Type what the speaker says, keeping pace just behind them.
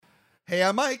Hey,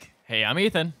 I'm Mike. Hey, I'm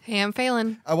Ethan. Hey, I'm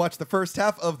Phelan. I watched the first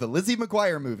half of the Lizzie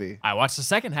McGuire Movie. I watched the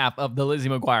second half of the Lizzie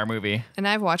McGuire Movie. And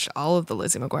I've watched all of the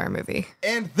Lizzie McGuire Movie.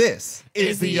 And this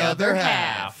is the other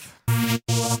half.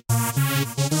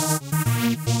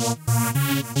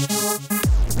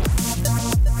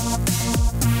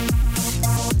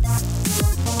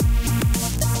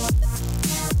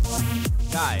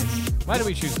 Guys, why did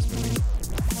we choose this movie?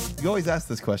 You always ask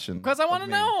this question. Because I want to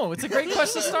know. It's a great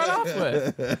question to start off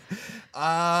with.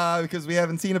 Because we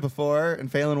haven't seen it before,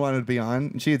 and Phelan wanted to be on,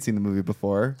 and she had seen the movie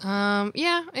before.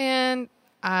 Yeah, and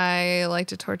I like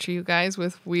to torture you guys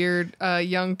with weird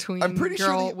young tween I'm pretty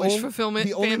girl sure wish fulfillment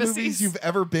the only fantasies. movies you've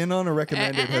ever been on or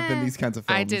recommended have been these kinds of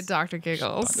films. I did Dr.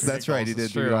 Giggles. That's right, he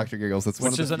did do True. Dr. Giggles. That's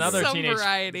one Which of is the another Some teenage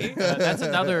variety. That's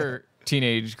another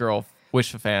teenage girl wish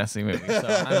for fantasy movie. So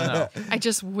I don't know. I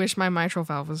just wish my mitral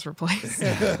valve was replaced.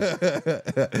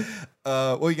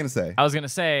 What were you gonna say? I was gonna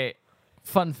say,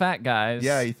 fun fact, guys.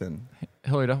 Yeah, Ethan.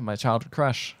 Hilary Duff, my childhood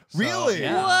crush. So, Really?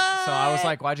 Yeah. What? So I was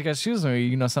like, why'd you guys choose me?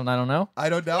 You know something I don't know? I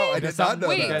don't know. I did not know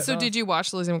Wait, that. so did you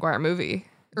watch the Lizzie McGuire movie?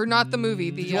 Or not the movie,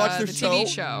 the, you watch their the TV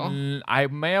show? show. I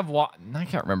may have watched. I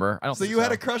can't remember. I don't. So think you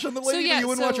had a crush on the lady, yeah, but you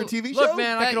wouldn't watch her so- TV show? Look,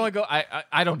 man, I That- can only go.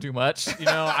 I don't do much. You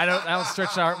know, I don't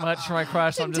stretch out much for my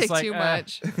crush. I'm Didn't just take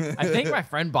like too much. I think my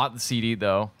friend bought the CD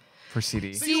though, for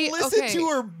CD. So See, you listen okay. to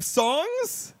her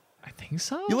songs? I think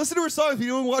so. You listen to her songs, but you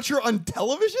don't watch her on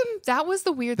television? That was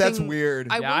the weird That's thing. weird.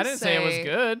 I Yeah, I will didn't say it was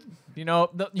good. You know,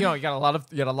 you got a lot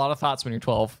of thoughts when you're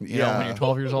 12. You know, when you're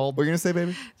 12 years old. What are you gonna say,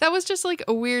 baby? That was just like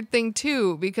a weird thing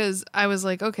too, because I was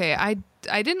like, okay,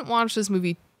 I didn't watch this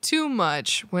movie too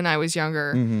much when I was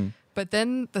younger, but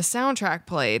then the soundtrack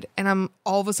played, and I'm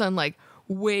all of a sudden like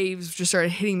waves just started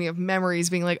hitting me of memories,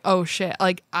 being like, oh shit,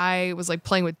 like I was like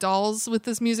playing with dolls with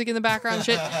this music in the background and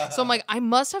shit. So I'm like, I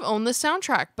must have owned the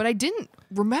soundtrack, but I didn't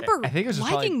remember I think it was just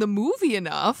liking the movie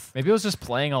enough. Maybe it was just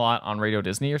playing a lot on Radio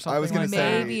Disney or something. I was gonna like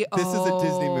say Maybe- this is a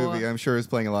Disney oh. movie. I'm sure it's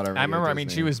playing a lot of. that. I remember. I mean,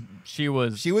 she was She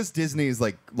was Disney's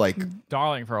like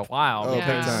darling for a while. oh Yeah.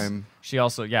 big because time. She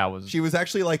also was. She was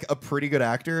actually like a pretty good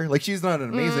actor. Like she's not an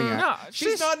amazing actor. No,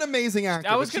 she's not an amazing actor.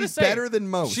 I was but gonna she's say better than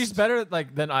most. She's better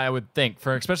than I would think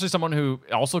for especially someone who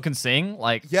also can sing.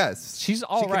 Like yes, she's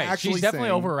all She can right. actually She's definitely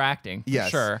sing. overacting. Yes.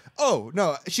 For sure. Oh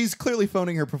no, she's clearly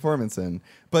phoning her performance in,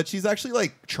 but she's actually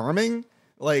like charming.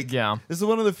 Like, Yeah. this is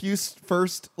one of the few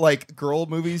first like girl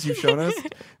movies you've shown us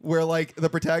where like the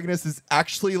protagonist is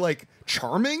actually like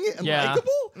charming and Yeah.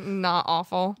 likable. Not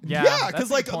awful. Yeah, because that's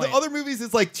a like good the point. other movies,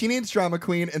 it's like Teenage Drama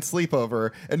Queen and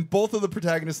Sleepover, and both of the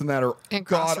protagonists in that are And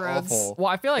god Crossroads. awful. Well,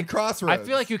 I feel like And Crossroads. I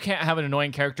feel like you can't have an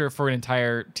annoying character for an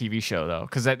entire TV show though,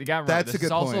 because you got to remember That's a this good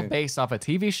is also point. based off a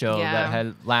TV show Yeah. that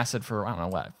had lasted for I don't know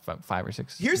what 5 or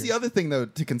 6. Here's years. the other thing, though,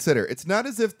 to consider. It's not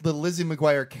as if the Lizzie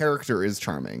McGuire character is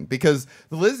charming, because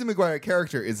the Lizzie McGuire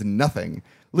character is nothing.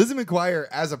 Lizzie McGuire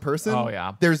as a person, Oh,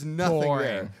 yeah. there's nothing Boring.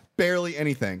 there. Barely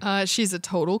anything. She's a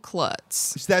total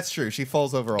klutz That's true. She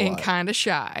falls over a and lot. kind of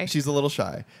shy. She's a little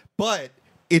shy. But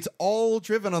it's all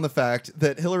driven on the fact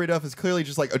that Hilary Duff is clearly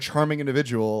just like a charming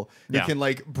individual who Yeah. can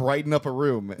like brighten up a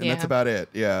room, and that's Yeah. about it.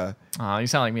 Yeah. Aw, you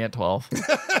sound like me at 12.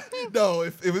 No,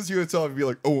 if it was you itself, you'd be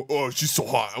like, oh, she's so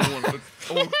hot. I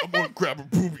want to grab her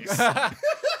boobies. yeah,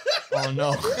 Oh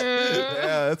no.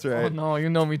 that's Oh right. no, you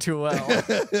know me too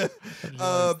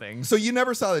well. Things. So you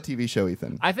never saw the TV show,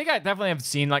 Ethan? I think I definitely have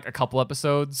seen like a couple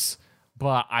episodes,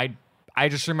 but I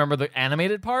just remember the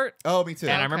animated part, Oh, me too.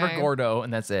 and I remember Okay. Gordo,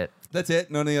 and that's it. That's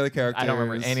it. None of the other characters. I don't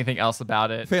remember anything else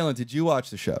about it. Phelan, did you watch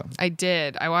the show? I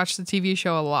did. I watched the TV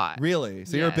show a lot. Really?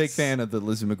 So you're a big Yes. fan of the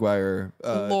Lizzie McGuire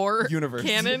Lore, universe,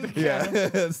 canon? yeah,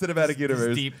 cinematic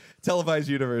universe, deep. televised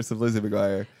universe of Lizzie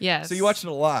McGuire. Yes. So you watched it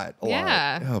a lot.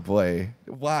 Yeah. Oh boy,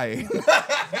 why?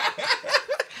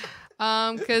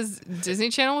 Because Disney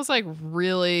Channel was like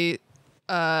really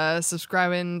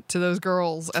subscribing to those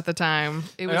girls at the time.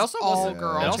 It was also all wasn't-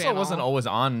 girl It also channel. wasn't always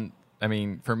on. I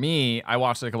mean, for me, I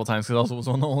watched it a couple times because it also was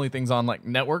one of the only things on like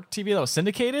network TV that was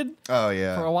syndicated Oh for a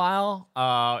yeah. while.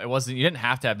 It wasn't. You didn't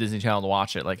have to have Disney Channel to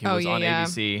watch it. Like it Oh, was on yeah.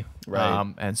 ABC.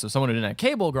 Right. And so someone who didn't have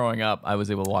cable growing up, I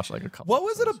was able to watch like a couple. What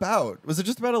was it about? Was it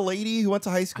just about a lady who went to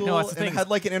high school that's the and thing.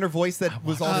 had like an inner voice that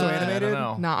was also I animated? don't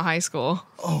know. Not high school.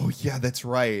 Oh yeah, that's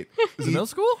right. Was it middle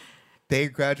school? They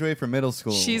graduate from middle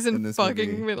school. She's in this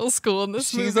fucking movie. middle school in this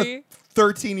She's movie. a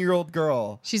 13-year-old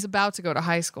girl. She's about to go to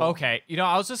high school. Okay, you know,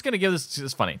 I was just gonna give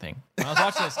this funny thing. When I was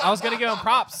watching this, I was gonna give him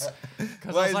props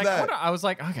because Why I is was like, that? I was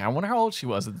like, okay, I wonder how old she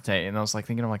was at the time, and I was like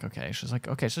thinking, I'm like, okay,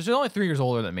 she's only 3 years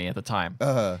older than me at the time.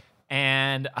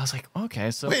 And I was like,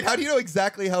 okay, so Wait, how do you know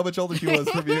exactly how much older she was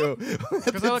from you?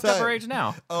 because I looked up her age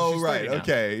now. Oh, She's right. 30 now.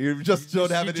 Okay. You just don't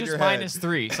have it in your head. Minus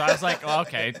 3. So I was like, oh,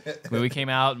 okay. Movie came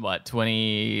out in what,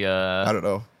 20? I don't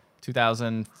know.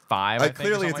 2005. I think,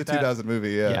 Clearly, it's a 2000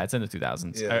 movie. Yeah. Yeah, it's in the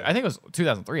 2000s. Yeah. I think it was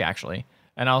 2003 actually.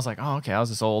 And I was like, oh, okay, I was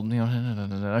this old,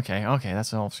 okay,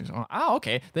 that's all. Oh,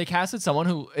 okay. They casted someone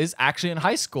who is actually in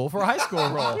high school for a high school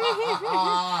role.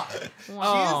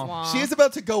 She is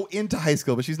about to go into high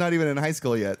school, but she's not even in high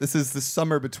school yet. This is the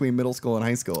summer between middle school and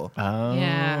high school. Oh,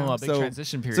 Yeah. a big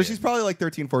transition period. So she's probably like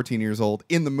 13, 14 years old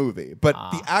in the movie. But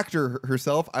the actor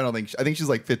herself, I don't think, I think she's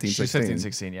like 15, 16. She's 15,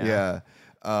 16, yeah.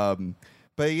 Yeah.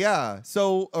 But yeah,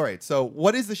 so, all right. So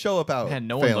what is the show about? Man,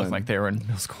 no one Phelan? looked like they were in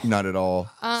middle school. Not at all.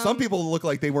 Some people look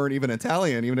like they weren't even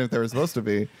Italian, even if they were supposed to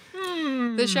be.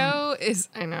 The show is,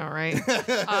 I know, right?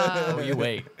 Oh, you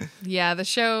wait. Yeah, the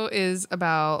show is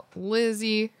about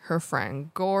Lizzie, her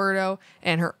friend Gordo,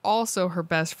 and her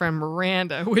best friend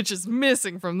Miranda, which is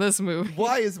missing from this movie.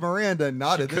 Why is Miranda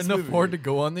not in this Couldn't movie? afford to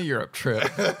go on the Europe trip.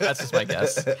 That's just my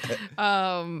guess.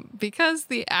 Because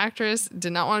the actress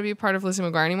did not want to be part of Lizzie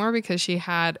McGuire anymore because she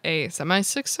had a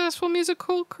semi-successful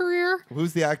musical career.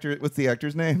 Who's the actor? What's the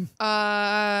actor's name?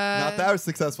 Not that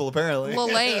successful, apparently.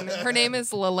 Lalaine. Her name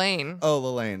is Lalaine. Oh,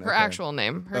 Lalaine. Her actual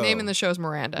name. Her name in the show is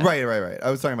Miranda. Right. I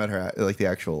was talking about her, like the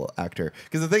actual actor.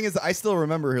 Because the thing is, I still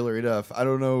remember Hilary Duff. I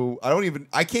don't know.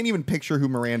 I can't even picture who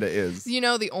Miranda is. You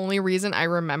know, the only reason I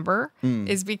remember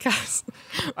is because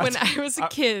when I was a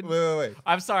kid. Wait.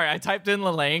 I'm sorry. I typed in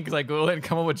Lalaine because I Googled it and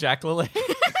come up with Jack Lalaine.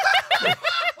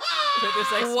 Fitness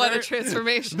expert. What a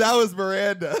transformation. That was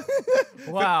Miranda.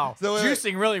 Wow. So,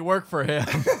 Juicing really worked for him.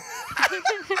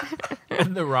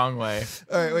 In the wrong way.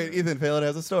 All right, wait. Ethan Phelan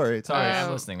has a story. Sorry,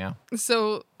 I'm listening now.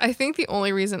 So I think the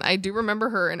only reason I do remember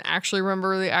her and actually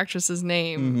remember the actress's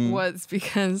name was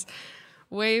because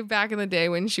way back in the day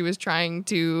when she was trying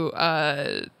to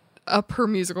up her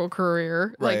musical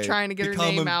career, like Right. trying to get her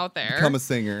name out there. Become a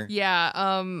singer.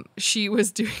 Yeah, she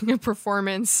was doing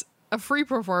a free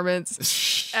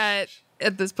performance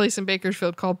at this place in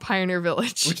Bakersfield called Pioneer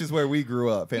Village. Which is where we grew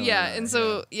up. Phelan Yeah, and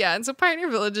and so Pioneer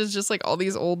Village is just like all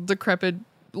these old decrepit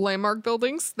landmark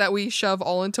buildings that we shove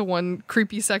all into one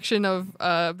creepy section of They're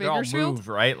all Bakersfield. moved,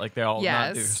 right? Like they're all not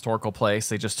Yes. a historical place.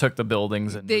 They just took the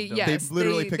buildings and moved them. Yes, They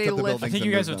literally picked up the live- buildings. I think and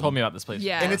you guys moved have them. told me about this place.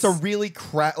 Yeah. And it's a really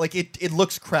like it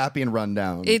looks crappy and run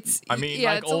down. It's I mean,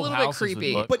 yeah, like it's a old little bit houses would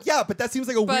creepy. look- But that seems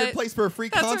like a weird But place for a free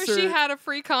That's concert. where she had a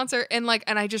free concert, and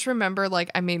I just remember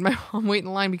I made my mom wait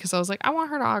in line because I was like, I want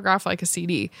her to autograph like a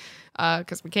CD,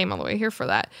 because we came all the way here for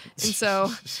that, and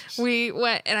so we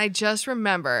went, and I just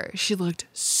remember she looked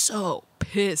so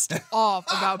pissed off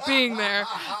about being there.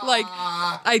 Like,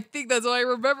 I think that's why I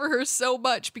remember her so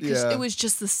much because Yeah. it was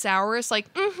just the sourest,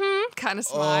 kind of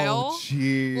smile. Oh,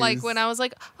 jeez. Like when I was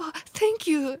like, oh, thank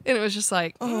you, and it was just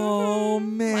like, Oh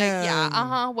man.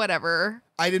 yeah, whatever.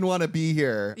 I didn't want to be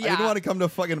here. I Yeah. didn't want to come to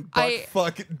fucking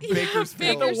fuck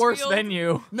Bakersfield. the worst Bakersfield.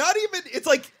 venue. Not even. It's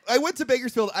like I went to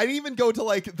Bakersfield. I didn't even go to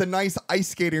like the nice ice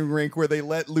skating rink where they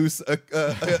let loose a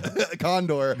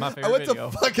condor. My favorite I went video.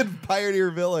 to fucking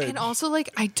Pioneer Village. And also,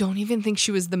 I don't even think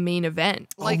she was the main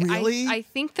event. really? I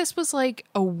think this was like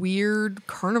a weird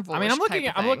carnival. I mean, I'm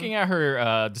looking at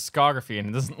her discography, and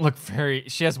it doesn't look very.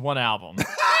 She has one album.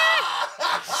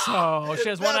 So she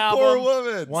has one That album, poor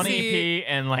woman. one See, EP,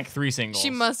 and like 3 singles. She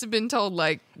must have been told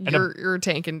And you're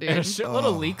tanking, dude. and a shitload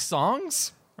of leaked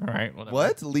songs. All right, whatever.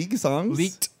 What? League songs?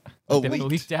 Leaked. Oh, They leaked.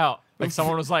 leaked out. Like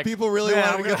someone was like, People really "Man,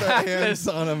 wanted to I'm get gonna their have hands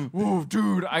this. on them. Ooh,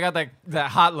 dude, I got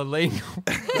that hot Lalaine.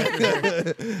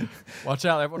 Watch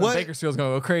out, everyone What? in Bakersfield's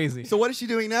gonna go crazy. So what is she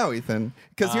doing now, Ethan?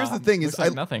 Because here's the thing: is looks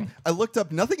like nothing. I looked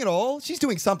up nothing at all. She's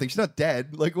doing something. She's not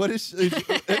dead. Like, what is she?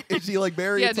 Is she like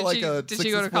married Yeah, to did like she- a did she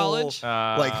go to successful, college?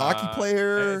 like hockey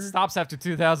player? It stops after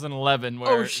 2011,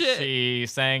 where Oh, shit. she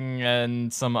sang in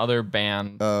some other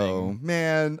band. Oh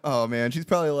man! She's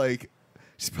probably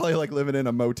like living in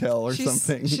a motel or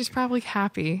something. She's probably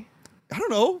happy. I don't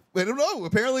know.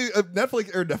 Apparently,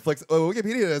 Netflix.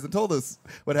 Wikipedia hasn't told us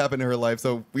what happened to her life,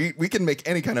 so we can make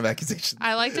any kind of accusation.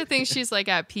 I like to think she's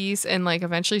at peace, and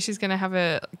eventually she's gonna have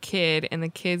a kid, and the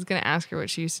kid's gonna ask her what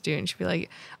she used to do, and she'll be like,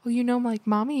 "Oh,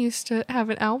 mommy used to have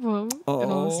an album." and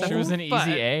all this Oh. stuff. She was in But-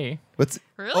 Easy A. What's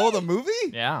Really? Oh, the movie?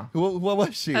 Yeah. What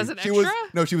was she? As an she was extra?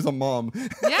 no, she was a mom.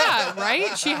 Yeah,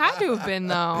 right. She had to have been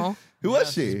though. Who Yeah,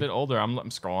 was she's she? a bit older. I'm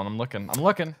scrolling. I'm looking.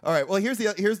 All right. Well, here's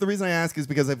the reason I ask is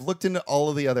because I've looked into all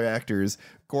of the other actors.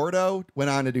 Gordo went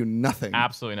on to do nothing.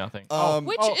 Absolutely nothing.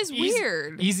 Which is Easy-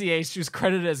 weird. Easy A, she was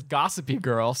credited as Gossipy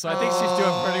Girl, so I think she's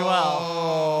doing pretty well.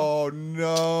 Oh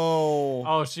no.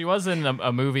 Oh, she was in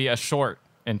a movie, a short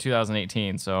in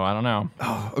 2018, so I don't know.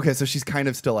 Oh, okay, so she's kind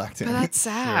of still acting. But that's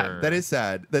sad. Sure. That is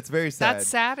sad. That's very sad. That's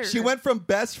sadder. She went from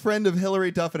best friend of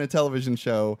Hilary Duff in a television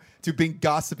show to being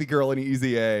gossipy girl in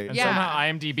Easy A. And Yeah. somehow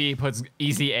IMDb puts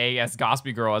Easy A as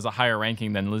Gossipy Girl as a higher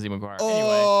ranking than Lizzie McGuire.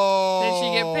 Oh, Did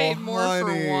she get paid more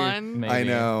honey. for one? Maybe. I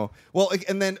know. Well,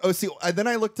 and then then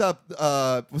I looked up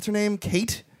what's her name?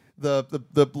 Kate, the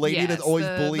lady Yes, that always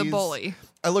the bullies. bully.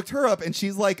 I looked her up, and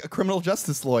she's like a criminal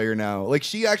justice lawyer now. Like,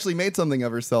 she actually made something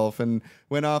of herself and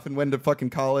went off and went to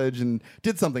fucking college and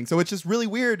did something. So it's just really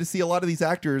weird to see a lot of these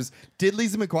actors did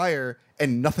Lizzie McGuire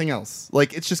and nothing else.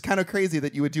 Like, it's just kind of crazy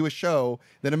that you would do a show,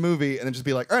 then a movie, and then just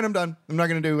be like, all right, I'm done. I'm not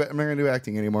gonna do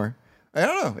acting anymore. I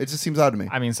don't know. It just seems odd to me.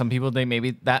 I mean, some people,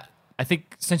 I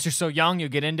think since you're so young, you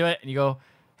get into it and you go,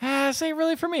 this ain't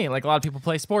really for me. Like, a lot of people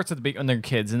play sports when they're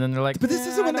kids, and then they're like, But this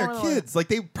isn't when I they're don't really- kids. Like,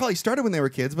 they probably started when they were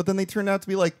kids, but then they turned out to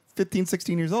be like 15,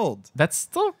 16 years old. That's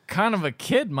still kind of a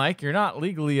kid, Mike. You're not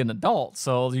legally an adult,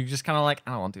 so you're just kind of like,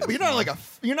 I don't want to do But this.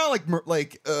 you're not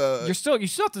like you still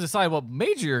have to decide what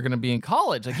major you're going to be in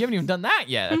college. Like, you haven't even done that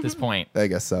yet at this point. I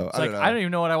guess so. It's I like, don't know. I don't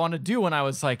even know what I want to do when I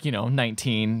was like,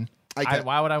 19.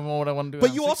 Why would I know what I want to do?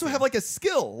 But when you I'm also 16? have like a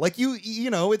skill. Like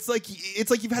it's like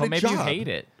you've had Well, a maybe job. you hate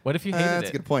it. What if you hated That's it?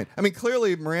 a good point. I mean,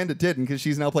 clearly Miranda didn't because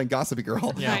she's now playing Gossipy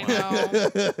Girl. Yeah.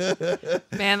 I know.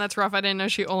 Man, that's rough. I didn't know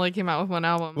she only came out with one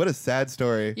album. What a sad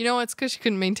story. You know, it's because she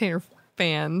couldn't maintain her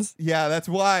fans. Yeah, that's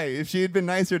why. If she had been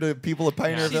nicer to people at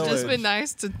Pioneer She's Village. just been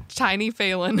nice to Tiny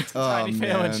Phelan. Oh, Tiny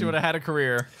Phelan, man. she would have had a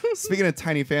career. Speaking of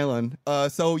Tiny Phelan,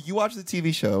 so you watched the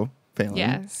TV show, Phelan.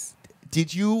 Yes.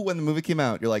 Did you, when the movie came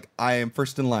out, you're like, I am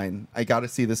first in line. I got to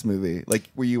see this movie. Like,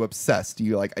 were you obsessed?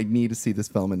 You like, I need to see this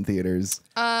film in theaters.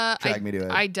 Drag me to it.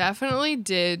 I definitely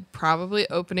did probably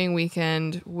opening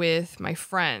weekend with my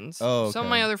friends. Oh, Some of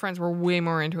okay. my other friends were way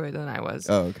more into it than I was.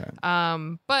 Oh, okay.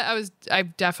 But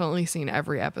I've definitely seen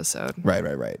every episode. Right.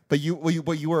 But you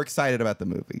were excited about the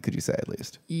movie, could you say at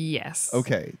least? Yes.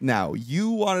 Okay. Now, you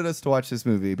wanted us to watch this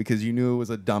movie because you knew it was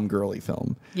a dumb girly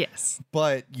film. Yes.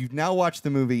 But you've now watched the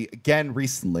movie again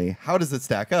recently. How does it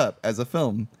stack up as a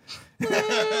film?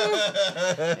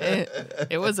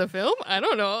 It was a film? I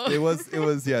don't know. It was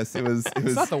yes, it was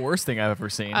It's not the worst thing I've ever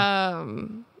seen.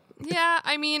 Yeah,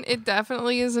 I mean, it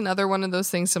definitely is another one of those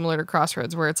things similar to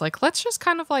Crossroads where it's like, let's just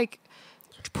kind of like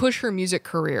push her music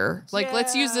career. Like,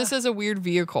 let's use this as a weird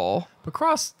vehicle. But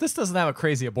this doesn't have a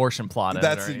crazy abortion plot in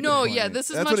That's it. Or No, Good yeah, point. this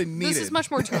is That's much. what it This is needed.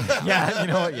 much more. yeah, you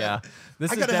know what? Yeah.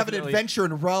 This I is gotta have an definitely- adventure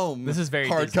in Rome. This is very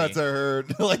hard Disney. cuts of her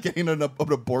like getting an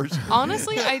abortion.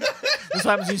 Honestly, This is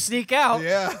what happens when you sneak out.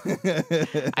 Yeah.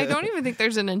 I don't even think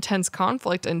there's an intense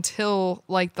conflict until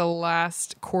like the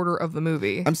last quarter of the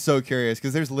movie. I'm so curious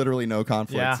because there's literally no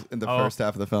conflict Yeah. in the Oh. first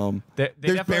half of the film. They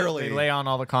There's definitely- barely. They lay on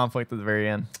all the conflict at the very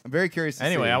end. I'm very curious to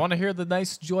Anyway, see. I want to hear the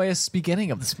nice, joyous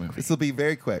beginning of this movie. This will be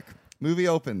very quick. Movie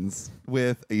opens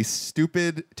with a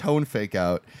stupid tone fake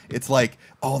out. It's like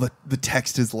all the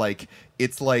text is like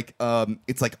it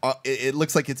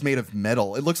looks like it's made of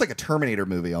metal. It looks like a Terminator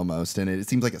movie almost, and it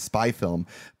seems like a spy film.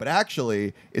 But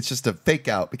actually, it's just a fake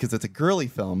out because it's a girly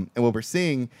film. And what we're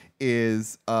seeing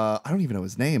is I don't even know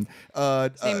his name.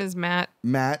 His name is Matt.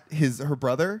 Matt. Her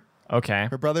brother. Okay.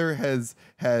 Her brother has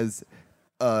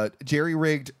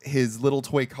jerry-rigged his little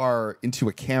toy car into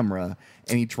a camera,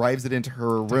 and he drives it into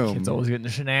her room. Kid's always getting the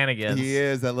shenanigans. He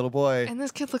is that little boy. And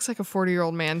this kid looks like a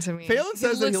 40-year-old man to me. Phelan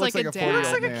says that he looks like a 40-year-old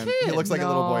dad. man. kid. He looks like a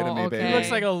little boy to me, No, baby. He okay.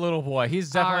 looks like a little boy. He's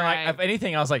definitely All right. like, if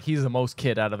anything, I was like, he's the most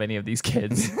kid out of any of these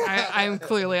kids. I'm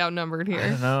clearly outnumbered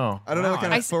here. No. I don't know what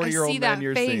kind I, of 40-year-old I see man that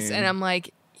you're face, seeing. and I'm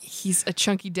like, he's a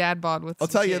chunky dad bod with I'll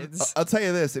some tell you. kids. I'll tell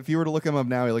you this: if you were to look him up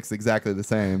now, he looks exactly the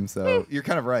same. So you're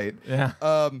kind of right. Yeah.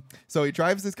 So he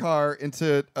drives his car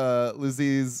into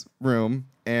Lizzie's room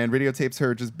and videotapes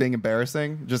her just being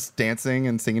embarrassing, just dancing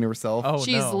and singing to herself. Oh,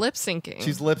 She's no. lip syncing.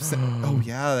 She's lip sync. Oh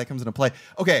yeah, that comes into play.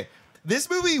 Okay, this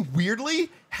movie weirdly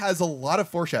has a lot of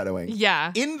foreshadowing.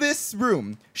 Yeah. In this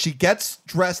room, she gets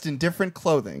dressed in different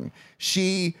clothing.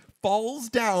 She falls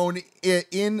down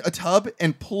in a tub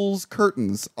and pulls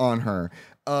curtains on her.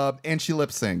 And she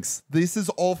lip syncs. This is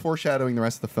all foreshadowing the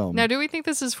rest of the film. Now, do we think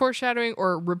this is foreshadowing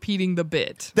or repeating the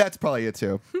bit? That's probably it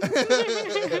too.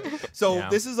 So Yeah.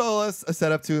 this is all a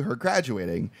setup to her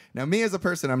graduating. Now, me as a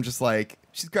person, I'm just like,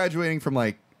 she's graduating from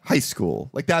like high school.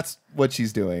 Like that's what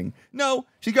she's doing. No,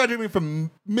 she's graduating from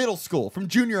middle school, from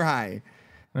junior high.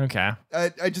 Okay.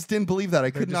 I just didn't believe that. I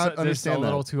could not They're just a understand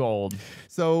little that. too old.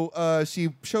 So she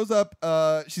shows up.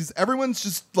 Everyone's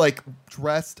just like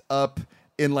dressed up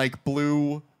in like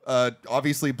blue.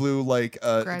 Obviously blue like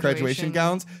graduation Graduation.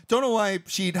 gowns. Don't know why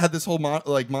she had this whole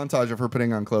montage of her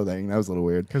putting on clothing. That was a little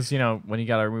weird. Because, when you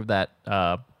got to remove that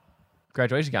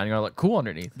graduation gown. You gotta look cool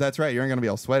underneath. That's right. You aren't gonna be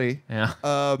all sweaty. Yeah.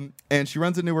 And she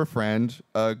runs into her friend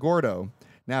Gordo.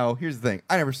 Now, here's the thing.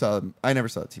 I never saw the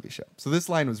TV show. So this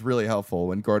line was really helpful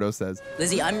when Gordo says,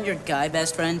 Lizzie, I'm your guy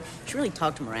best friend. You should really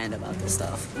talk to Miranda about this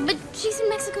stuff. But she's in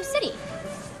Mexico City.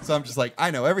 so I'm just like,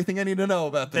 I know everything I need to know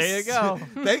about this. There you go.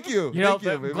 Thank you. You know, Thank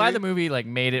you, I'm movie. glad the movie like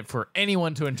made it for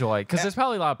anyone to enjoy, because there's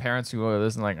probably a lot of parents who go to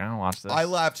this and like, I don't watch this. I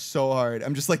laughed so hard.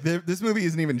 I'm just like, this movie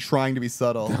isn't even trying to be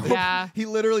subtle. Yeah. He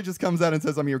literally just comes out and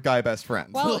says, I'm your guy best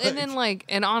friend. Well, and then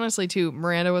and honestly too,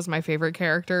 Miranda was my favorite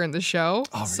character in the show.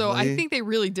 Oh, So I really? think they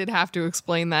really did have to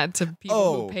explain that to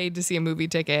people who paid to see a movie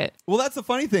ticket. Well, that's the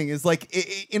funny thing is like,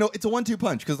 it's a 1-2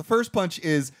 punch, because the first punch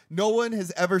is no one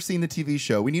has ever seen the TV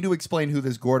show. We need to explain who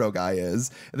this Gordo guy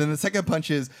is. And then the second punch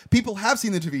is people have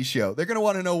seen the TV show. They're going to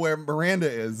want to know where Miranda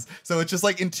is. So it's just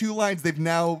like in 2 lines, they've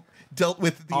now dealt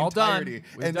with the All done. entirety.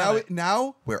 We've And done it.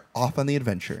 now we're off on the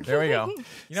adventure. There we go.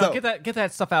 You know, So- get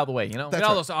that stuff out of the way. You know, That's get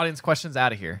all right. those audience questions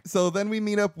out of here. So then we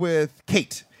meet up with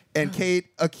Kate. And Kate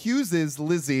accuses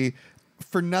Lizzie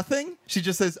for nothing. She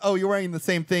just says, "Oh, you're wearing the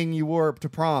same thing you wore to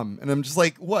prom," and I'm just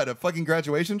like, "What? A fucking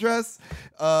graduation dress?"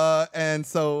 And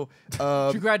so,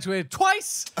 You graduated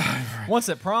twice. Once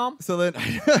at prom. so then, I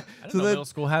didn't know then, middle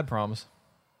school had proms.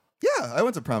 yeah, I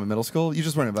went to prom in middle school. You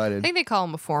just weren't I invited. think they call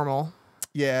them a formal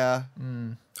Yeah.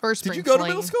 or Did spring you go to fling.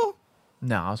 middle school?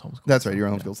 No, I was homeschooled. That's right. You were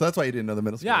homeschooled. So that's why you didn't know the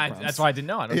middle school. Yeah, proms. that's why I didn't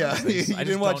know. I don't know. Yeah, these things. you I just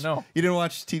didn't watch. don't know. You didn't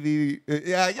watch TV.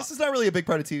 Yeah, I guess it's not really a big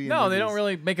part of TV. in No, they movies. don't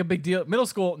really make a big deal. Middle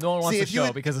school, no one wants See, to if you show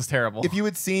had- because it's terrible. If you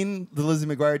had seen the Lizzie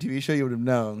McGuire TV show, you would have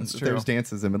known that there was true.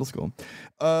 dances in middle school.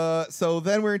 So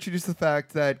then we're introduced to the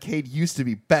fact that Kate used to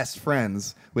be best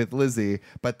friends with Lizzie,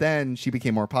 but then she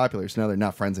became more popular, so now they're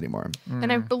not friends anymore.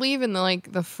 And I believe in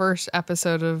the first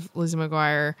episode of Lizzie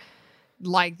McGuire,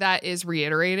 like that is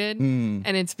reiterated, and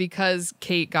it's because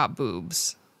Kate got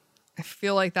boobs. I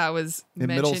feel like that was In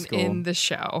middle mentioned school. in the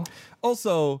show.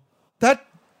 Also, that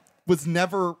was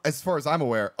never, as far as I'm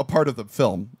aware, a part of the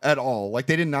film at all. Like,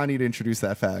 they did not need to introduce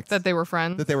that fact. That they were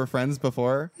friends. That they were friends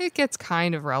before. It gets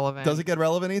kind of relevant. Does it get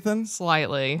relevant, Ethan?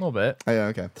 Slightly. a little bit. Oh, yeah,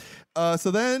 okay.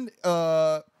 So then,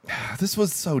 this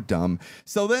was so dumb.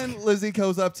 So then Lizzie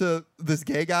goes up to this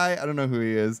gay guy. I don't know who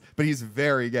he is, but he's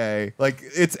very gay. Like,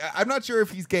 I'm not sure if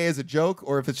he's gay as a joke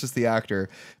or if it's just the actor.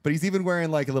 But he's even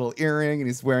wearing like a little earring, and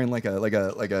he's wearing like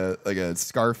a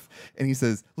scarf. And he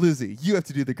says, "Lizzie, you have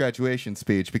to do the graduation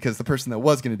speech because the person that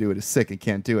was going to do it is sick and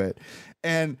can't do it."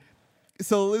 And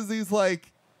so Lizzie's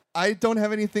like, "I don't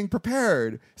have anything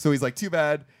prepared." So he's like, "Too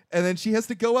bad." And then she has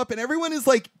to go up, and everyone is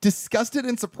like disgusted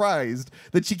and surprised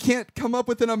that she can't come up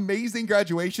with an amazing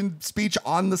graduation speech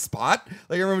on the spot.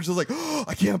 Like everyone's just like, "Oh,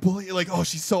 I can't believe!" Like, "Oh,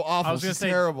 she's so awful. I was gonna She's say,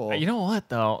 terrible." You know what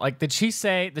though? Like, did she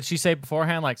say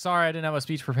beforehand, like, sorry, I didn't have a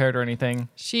speech prepared or anything?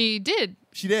 She did.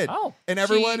 She did. Oh. And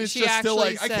everyone is she just still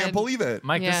actually like, "I can't said- believe it."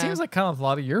 Mike, this Yeah. seems like kind of a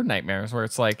lot of your nightmares where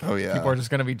it's like, Oh, yeah. people are just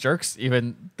gonna be jerks,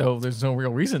 even though there's no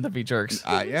real reason to be jerks.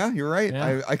 Yeah, you're right.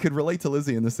 Yeah. I could relate to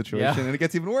Lizzie in this situation. Yeah. And it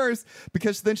gets even worse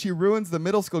because then she ruins the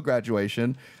middle school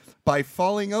graduation by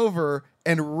falling over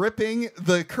and ripping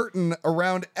the curtain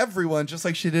around everyone, just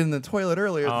like she did in the toilet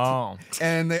earlier. Oh.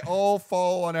 And they all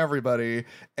fall on everybody.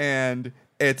 And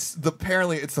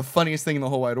apparently it's the funniest thing in the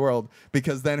whole wide world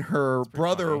because then her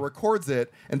brother funny. records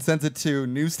it and sends it to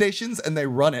news stations and they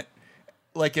run it.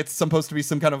 Like it's supposed to be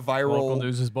some kind of viral Local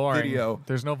news is boring. video.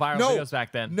 There's no viral videos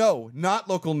back then. No, not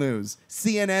local news.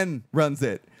 CNN runs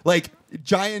it. Like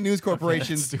giant news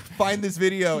corporations stupid. find this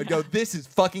video and go, "This is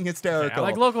fucking hysterical." Yeah,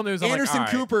 like local news, I'm like, Anderson all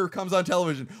right. Cooper comes on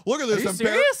television. Look at this. you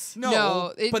serious?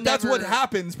 No, it but that's what never-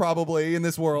 happens probably in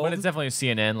this world. But it's definitely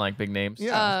CNN, like big names.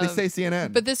 yeah, they say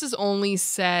CNN. But this is only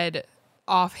said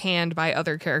offhand by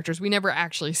other characters. We never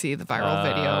actually see the viral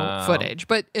video footage.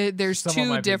 But there's Someone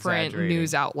might two be different exaggerating.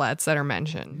 news outlets that are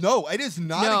mentioned. no, it is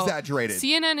not No, exaggerated.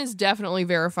 CNN is definitely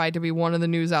verified to be one of the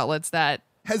news outlets that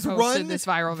has posted run this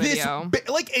viral video.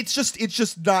 Like it's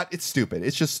just not. It's stupid.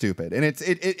 It's just stupid, and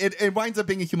it winds up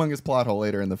being a humongous plot hole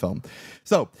later in the film.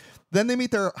 So then they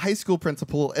meet their high school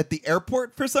principal at the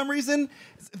airport for some reason.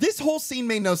 This whole scene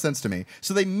made no sense to me.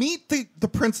 So they meet the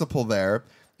principal there.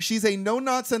 She's a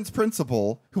no-nonsense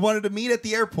principal who wanted to meet at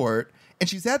the airport, and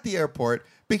she's at the airport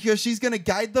because she's going to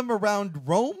guide them around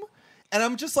Rome. And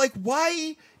I'm just like,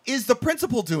 why is the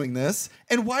principal doing this?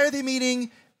 And why are they meeting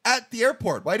at the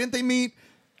airport? Why didn't they meet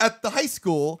at the high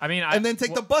school? I mean, and then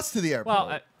take the bus to the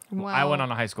airport? Well, I went on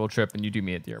a high school trip, and you do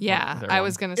me at the airport. Yeah, with I everyone.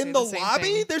 was going to say in the same lobby,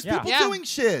 thing. there's Yeah. people Yeah. doing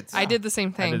shit. I did the same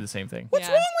I thing. did the same thing. What's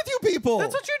Yeah. wrong with you people?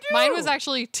 That's what you do. Mine was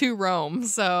actually to Rome,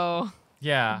 so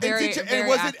Yeah. Very, very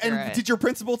and accurate. did your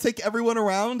principal take everyone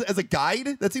around as a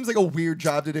guide? That seems like a weird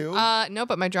job to do. No,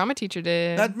 but my drama teacher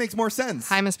did. That makes more sense.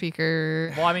 Hi, Miss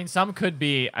Speaker. Well, I mean, some could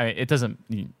be. It doesn't.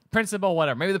 Principal,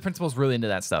 whatever. Maybe the principal's really into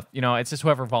that stuff. It's just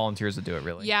whoever volunteers to do it.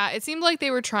 Really. Yeah, it seemed like they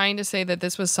were trying to say that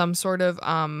this was some sort of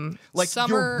Like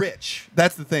summer. you're rich.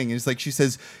 That's the thing. Is like she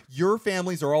says your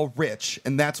families are all rich,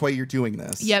 and that's why you're doing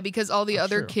this. Yeah, because all the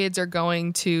other true. kids are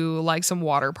going to like some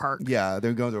water park, Yeah,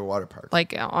 they're going to a water park.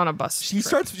 like on a bus. She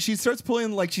starts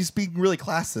pulling like she's being really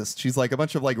classist. She's like a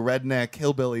bunch of like redneck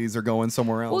hillbillies are going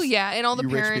somewhere else. Well, yeah, and all the You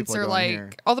rich parents people are going like, here.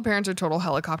 all the parents are total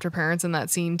helicopter parents in that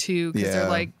scene too, because Yeah. they're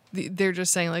like, they're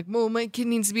just saying like, well, my kid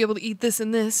needs to be able to eat this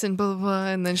and this and blah blah blah,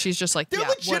 and then she's just like, They're yeah,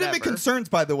 legitimate whatever. concerns,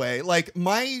 by the way. Like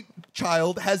my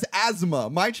child has asthma.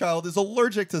 My child is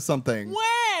allergic to something.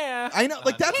 Where? I know,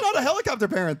 like that's not a helicopter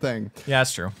parent thing. Yeah,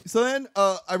 that's true. So then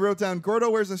I wrote down Gordo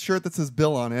wears a shirt that says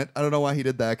Bill on it. I don't know why he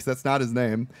did that because that's not his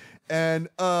name. And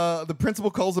the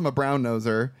principal calls him a brown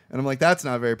noser, and I'm like, that's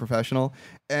not very professional.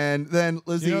 And then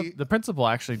Lizzie, The principal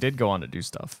actually did go on to do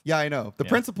stuff yeah, I know. The Yeah.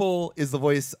 principal is the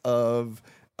voice of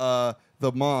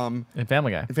the mom in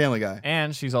Family Guy, in Family Guy.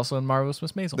 and she's also in Marvelous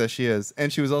Miss Maisel. That she is,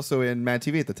 and she was also in Mad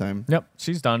TV at the time. Yep,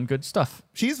 she's done good stuff.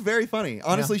 She's very funny.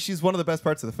 Honestly, she's one of the best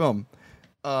parts of the film.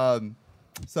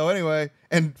 So anyway,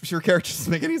 and her character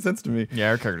doesn't make any sense to me. Yeah,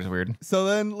 her character's weird. So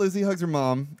then Lizzie hugs her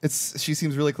mom. She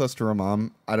seems really close to her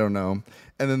mom. I don't know.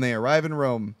 And then they arrive in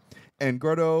Rome, and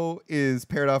Gordo is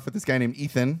paired off with this guy named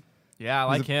Ethan. Yeah, I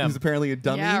like him. Who's apparently a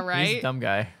dummy. Yeah, He's a right. Dumb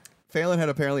guy. Phelan had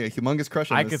apparently a humongous crush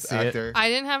on I this could see actor. I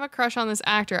didn't have a crush on this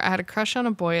actor. I had a crush on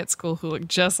a boy at school who looked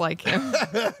just like him.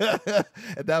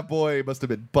 And that boy must have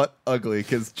been butt ugly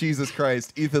because Jesus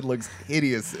Christ, Ethan looks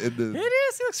hideous in the. It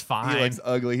is. He looks fine. He looks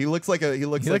ugly. He looks like a He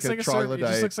looks like a surfer. He troglodyte.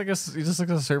 just looks like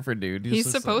a surfer dude. He's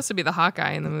supposed to be the hot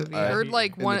guy in the movie, or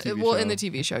like in the one. TV Well, show. in the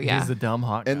TV show, yeah. He's the dumb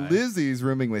hot guy. And Lizzie's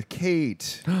rooming with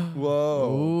Kate.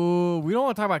 Whoa. Ooh, we don't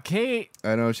want to talk about Kate.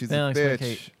 I know she's a Phelan likes my bitch,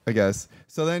 Kate. I guess.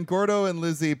 So then Gordo and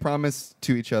Lizzie promise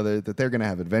to each other that they're going to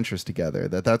have adventures together,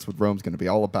 that's what Rome's going to be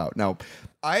all about. Now,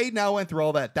 I now went through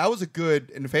all that. That was a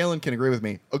good, and Phelan can agree with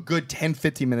me, a good 10,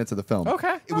 15 minutes of the film.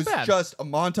 Okay, It not was bad. just a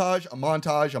montage, a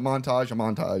montage, a montage, a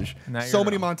montage. Now So you're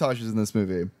many wrong. montages in this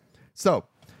movie. So,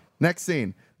 next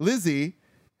scene. Lizzie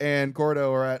and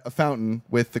Gordo are at a fountain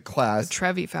with the class.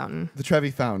 Trevi Fountain. The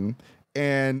Trevi Fountain,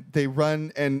 and they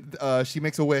run, and she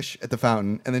makes a wish at the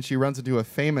fountain, and then she runs into a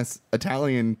famous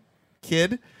Italian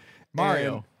kid,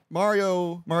 Mario. and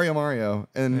Mario,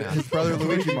 and his brother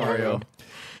Luigi Mario.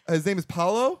 His name is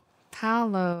Paolo.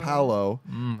 Paolo.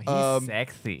 He's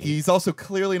sexy. He's also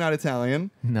clearly not Italian.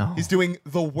 No. He's doing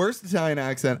the worst Italian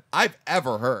accent I've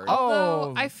ever heard.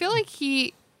 Although I feel like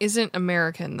he isn't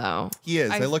American though. He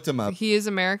is. I looked him up. He is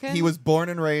American. He was born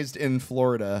and raised in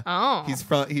Florida. Oh.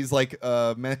 He's like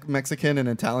Mexican and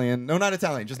Italian. No, not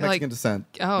Italian, just Mexican Like- descent.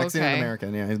 Oh, Mexican okay. and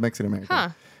American. Yeah, he's Mexican American. Huh.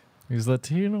 He's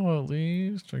Latino at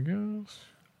least, I guess.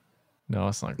 No,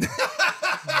 it's not good.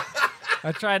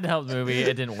 I tried to help the movie.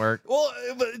 It didn't work. Well,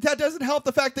 but that doesn't help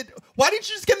the fact that why didn't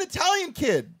you just get an Italian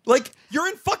kid? Like you're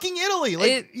in fucking Italy.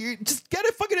 Like you just get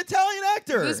a fucking Italian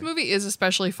actor. This movie is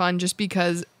especially fun just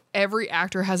because every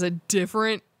actor has a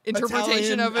different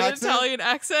interpretation Italian of an accent? Italian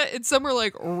accent, and some are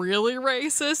like really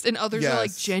racist, and others are like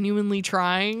Yes. genuinely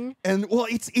trying. And well,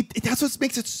 that's what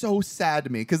makes it so sad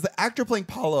to me because the actor playing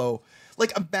Paulo,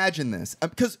 like imagine this,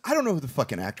 because I don't know who the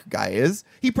fucking actor guy is.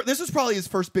 This was probably his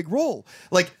first big role.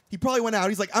 Like he probably went out.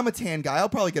 He's like, I'm a tan guy. I'll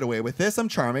probably get away with this. I'm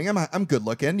charming. I'm good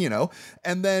looking, you know.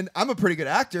 And then I'm a pretty good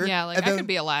actor. Yeah, like and I then, could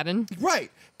be Aladdin.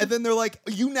 right. And then they're like,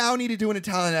 you now need to do an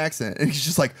Italian accent. And he's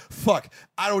just like, fuck,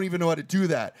 I don't even know how to do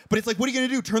that. But it's like, what are you going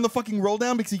to do? Turn the fucking roll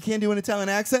down because you can't do an Italian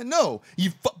accent? No.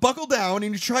 You buckle down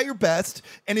and you try your best.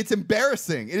 And it's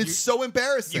embarrassing. It is so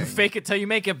embarrassing. You fake it till you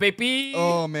make it, baby.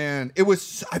 Oh, man.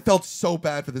 I felt so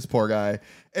bad for this poor guy.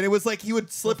 And it was like he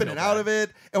would slip in and out of it.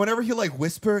 And whenever he like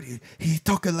whispered, he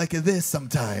talking like this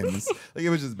sometimes. Like it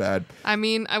was just bad. I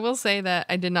mean, I will say that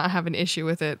I did not have an issue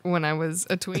with it when I was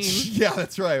a tween. Yeah,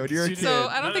 that's right. When you're a kid. So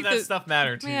I don't None think of that that stuff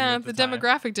mattered to you. Yeah, at the time.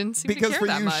 demographic didn't seem because to care for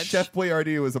that you, much. Chef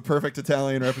Boyardee was a perfect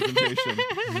Italian representation.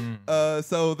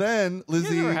 So then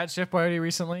Lizzie. You ever had Chef Boyardee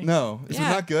recently? No, this Yeah.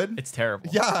 is not good. It's terrible.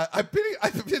 Yeah,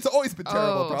 it's always been terrible.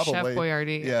 Oh, Probably. Chef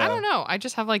Boyardee. Yeah. I don't know. I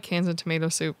just have like cans of tomato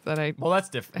soup that I. Well, that's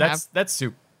different. That's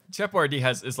soup. Chef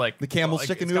Boyardee is like The Camel's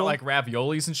chicken it's noodle? got like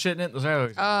raviolis and shit in it. Those are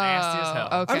always nasty as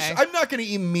hell. okay. I'm not gonna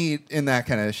eat meat in that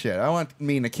kind of shit. I want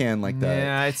meat in a can like that.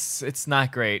 Yeah, it's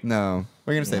not great. No,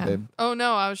 what are you gonna say, Yeah. babe? Oh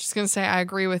no, I was just gonna say I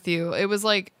agree with you. It was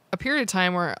like a period of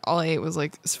time where all I ate was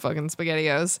like fucking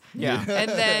SpaghettiOs. Yeah. And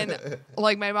then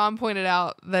like my mom pointed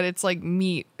out that it's like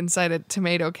meat inside a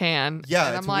tomato can. Yeah,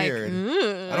 and it's I'm like, weird.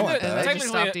 "Ugh." I don't want And that. I just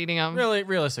stopped eating them. Really,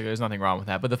 realistically, there's nothing wrong with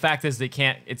that. But the fact is,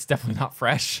 it's definitely not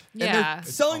fresh. And Yeah. they're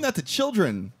selling that to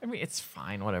children. I mean, it's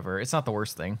fine, whatever. It's not the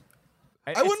worst thing.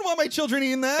 I wouldn't want my children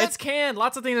eating that. It's canned.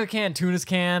 Lots of things are canned. Tuna's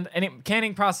canned. And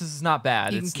canning process is not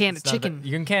bad. You can can a it's not chicken.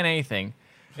 you can can anything.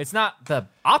 It's not the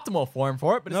optimal form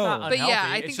for it, but No. it's not But unhealthy. yeah,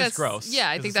 I It's think just that's gross. Yeah,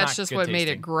 I 'cause think it's that's not just good what made it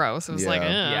tasting. gross. It was like, Yeah.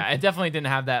 ugh. Yeah, it definitely didn't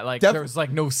have that. Like Def- there was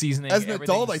like no seasoning. As an adult,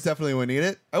 I Everything's- definitely wouldn't eat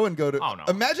it. I wouldn't go to. Oh, no.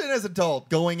 Imagine as an adult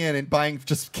going in and buying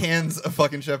just cans of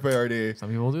fucking Chef Boyardee. Some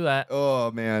people do that.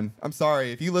 Oh man, I'm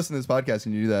sorry if you listen to this podcast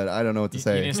and you do that. I don't know what to You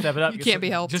say. need to step it up. You Get can't some- be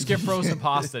helped. Just get frozen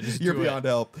pasta. Just You're do beyond it.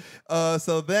 help.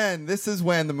 So then this is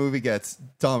when the movie gets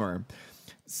dumber.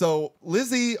 So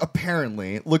Lizzie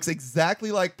apparently looks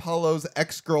exactly like Paulo's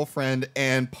ex-girlfriend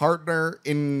and partner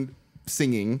in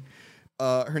singing.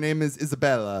 Her name is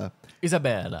Isabella.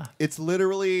 Isabella. It's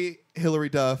literally Hilary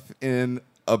Duff in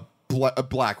a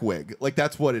black wig. Like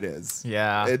that's what it is.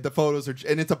 Yeah. The photos are,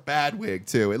 and it's a bad wig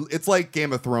too. It's like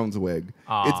Game of Thrones wig.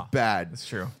 Aw, It's bad. That's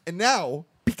true. And now,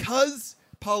 because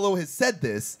Paolo has said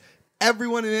this,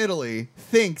 everyone in Italy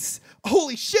thinks,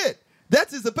 holy shit,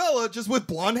 that's Isabella just with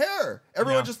blonde hair.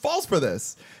 Everyone Yeah. just falls for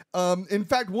this. In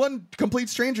fact, one complete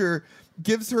stranger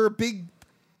gives her a big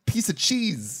piece of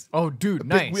cheese. Oh, dude, A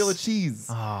nice. big wheel of cheese.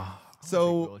 Ah,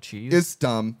 So wheel of cheese. it's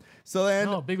dumb. So then,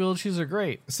 no, big wheel of cheese are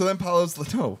great. so then Paolo's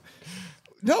like,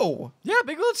 no. Yeah,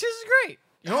 big wheel of cheese is great.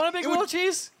 You don't want a big It wheel would- of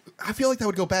cheese? I feel like that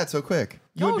would go bad so quick.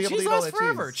 You No, wouldn't be able cheese to eat all lasts that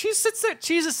forever. cheese. Cheese sits there.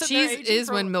 Cheese is sitting there. Cheese aging is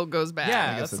for- when milk goes bad.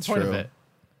 Yeah, guess that's the that's point of true. it.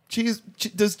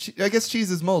 I guess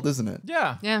cheese is mold, isn't it?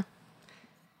 Yeah. Yeah.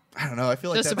 I don't know. I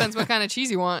feel like Just that, depends what kind of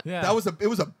cheese you want. Yeah. it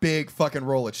was a big fucking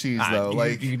roll of cheese Ah, though. you-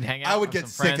 Like you can hang I out would with get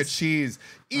some sick of friends. cheese.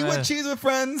 Eat with cheese with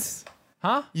friends.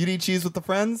 Huh? You'd eat cheese with the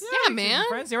friends? Yeah, man.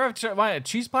 Friends, you ever have a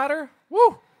cheese platter?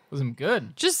 Woo! Wasn't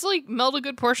good. Just like melt a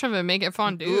good portion of it, and make it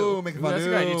fondue. Ooh, make it Ooh, that's a fondue.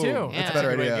 good idea, too. That's Yeah. a better That's a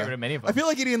good way to idea. get rid of many of I them. feel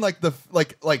like eating like the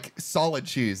like solid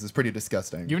cheese is pretty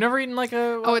disgusting. You've never eaten like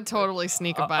I would totally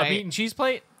sneak a a bite. beaten cheese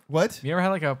plate? What? You ever had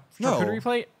like a No. charcuterie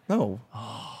plate? No.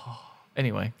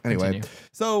 Anyway. Anyway, continue.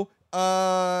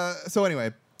 so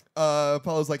anyway,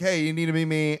 Paulo's like, hey, you need to meet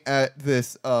me at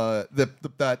this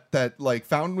that like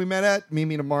fountain we met at. Meet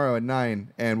me tomorrow at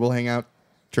 9, and we'll hang out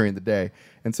during the day.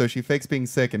 And so she fakes being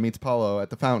sick and meets Paulo at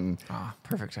the fountain. Ah,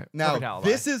 perfect. Now Perfect alibi.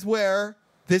 this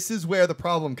is where the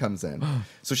problem comes in.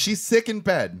 So she's sick in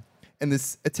bed, and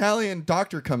this Italian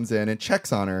doctor comes in and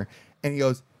checks on her, and he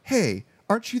goes, "Hey,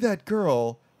 aren't you that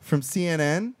girl from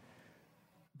CNN?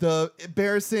 The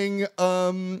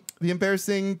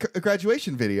embarrassing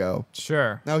graduation video."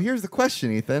 Sure. Now here's the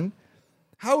question, Ethan: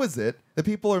 how is it that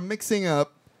people are mixing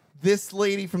up this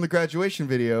lady from the graduation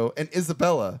video and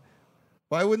Isabella?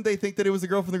 Why wouldn't they think that it was the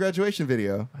girl from the graduation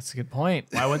video? That's a good point.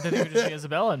 Why wouldn't they just be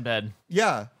Isabella in bed?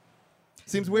 Yeah.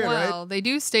 Seems weird, well, right? they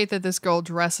do state that this girl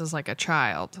dresses like a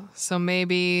child, so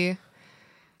maybe.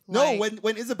 No, like-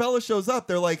 when Isabella shows up,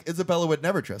 they're like, Isabella would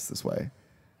never dress this way.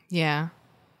 Yeah.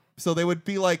 So they would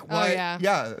be like, why?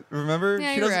 yeah. Remember?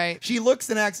 Yeah, she you're doesn't- right. She looks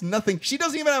and acts nothing. She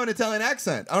doesn't even have an Italian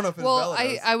accent. I don't know if Well,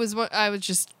 Isabella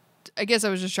does. I guess I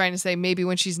was just trying to say maybe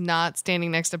when she's not standing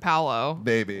next to Paolo.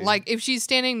 Baby. Like if she's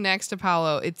standing next to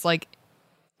Paolo, it's like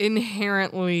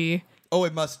inherently Oh,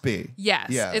 it must be. yes.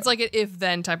 Yeah. It's like an if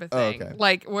then type of Oh, thing. okay.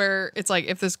 Like where it's like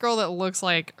if this girl that looks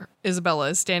like Isabella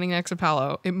is standing next to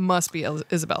Paolo, it must be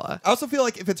Isabella. I also feel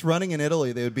like if it's running in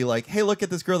Italy, they would be like, hey, look at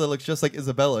this girl that looks just like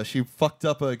Isabella. She fucked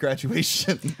up a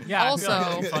graduation. Yeah, Also- I feel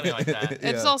like it'd be funny like that.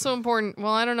 It's Yeah. also important.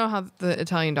 Well, I don't know how the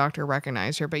Italian doctor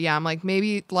recognized her, but yeah, I'm like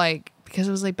maybe like because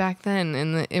it was like back then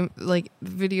and the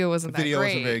video wasn't that Video great.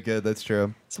 wasn't very good. That's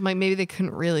true. So I'm like maybe they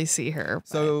couldn't really see her. but-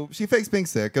 So she fakes being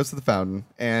sick, goes to the fountain,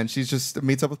 and she's just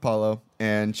meets up with Paulo,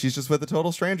 and she's just with a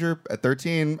total stranger at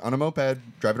 13 on a moped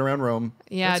driving around Rome.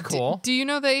 yeah, That's cool. Do you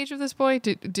know the age of this boy?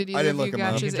 Did either I didn't of look you him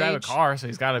up. catch He his can drive age? a car, so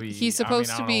he's got to be. He's I mean,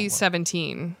 supposed I to don't be know.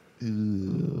 17,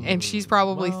 and she's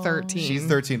probably 13. She's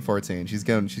 13, 14. She's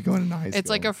going into high school. It's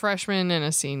like a freshman and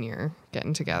a senior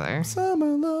getting together. summer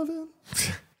loving.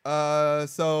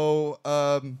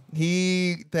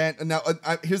 He then now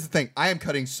here's the thing. I am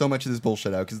cutting so much of this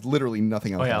bullshit out because literally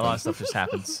nothing else. Oh yeah, a lot of happens. stuff just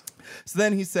happens. So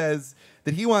then he says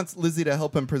that he wants Lizzie to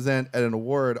help him present at an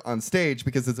award on stage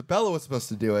because Isabella was supposed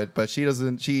to do it, but she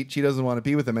doesn't. She doesn't want to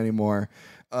be with him anymore,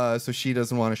 so she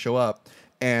doesn't want to show up.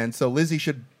 And so Lizzie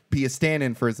should be a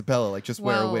stand-in for Isabella, like just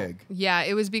wear a wig. Yeah,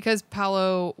 it was because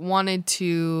Paolo wanted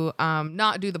to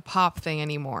not do the pop thing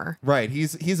anymore. Right.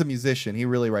 He's a musician. He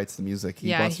really writes the music. He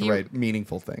Yeah, wants to he- write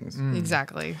meaningful things.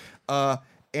 Exactly.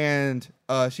 And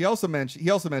he also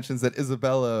mentions that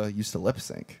Isabella used to lip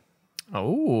sync.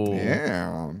 Oh.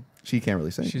 Yeah. She can't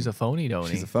really sing. She's a phony,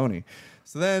 She's a phony.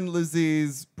 So then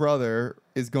Lizzie's brother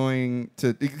is going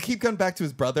to keep coming back to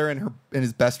his brother and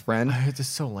his best friend. It's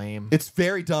just so lame. It's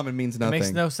very dumb and means nothing. It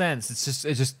makes no sense.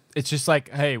 It's just like,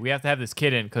 hey, we have to have this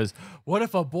kid in because what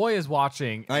if a boy is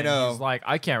watching? I and know. He's like,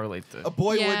 I can't relate to. A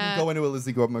boy wouldn't go into a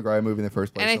Lizzie McGuire movie in the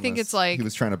first place. And I think unless it's like- he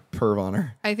was trying to perv on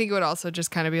her. I think it would also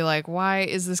just kind of be like, why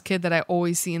is this kid that I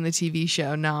always see in the TV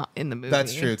show not in the movie?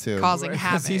 That's true, too. Causing Because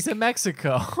havoc. he's in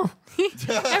Mexico.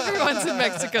 Everyone's in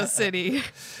Mexico City.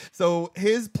 So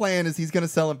his plan is he's going to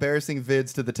sell embarrassing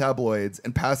vids to the tabloids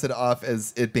and pass it off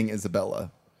as it being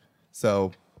Isabella.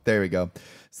 So there we go.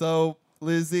 So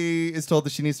Lizzie is told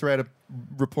that she needs to write a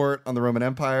report on the Roman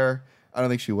Empire. I don't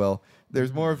think she will.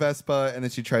 There's more Vespa, and then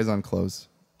she tries on clothes.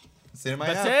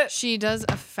 That's it. She does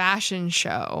a fashion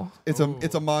show. It's a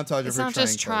montage It's of her not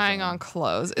just trying on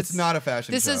clothes. It's not a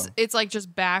fashion show. It's like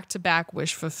just back-to-back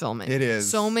wish fulfillment. It is.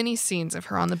 So many scenes of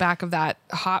her on the back of that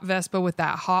hot Vespa with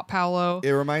that hot Paolo.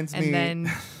 It reminds me. And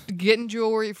then getting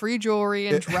free jewelry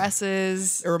and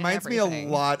dresses. It reminds me a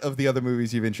lot of the other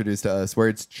movies you've introduced to us, where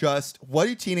it's just, what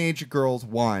do teenage girls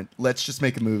want? Let's just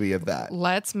make a movie of that.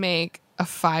 Let's make a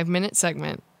 5-minute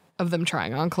segment of them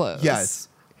trying on clothes. Yes.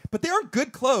 But they aren't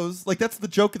good clothes. Like, that's the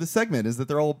joke of the segment, is that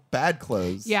they're all bad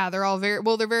clothes. Yeah, they're all they're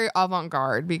very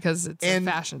avant-garde because it's a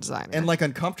fashion designer. And like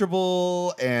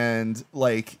uncomfortable and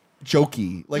like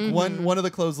jokey. Like one of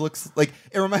the clothes looks like,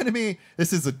 it reminded me,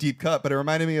 this is a deep cut, but it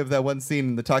reminded me of that one scene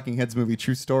in the Talking Heads movie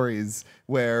True Stories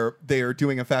where they are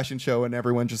doing a fashion show and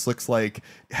everyone just looks like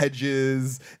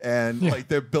hedges and like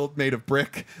they're built made of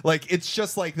brick. Like, it's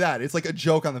just like that. It's like a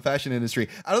joke on the fashion industry.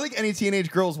 I don't think any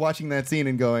teenage girl's watching that scene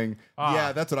and going,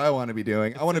 yeah, that's what I want to be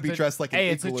doing. I want to be dressed like an Hey,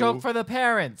 it's a igloo. joke for the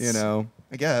parents. You know,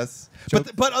 I guess.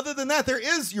 But other than that,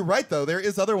 you're right though. There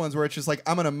is other ones where it's just like,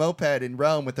 I'm on a moped in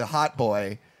Rome with a hot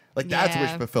boy. Like, that's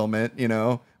wish fulfillment, you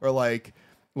know? Or like,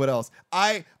 what else?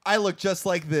 I look just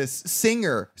like this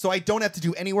singer, so I don't have to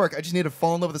do any work. I just need to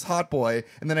fall in love with this hot boy,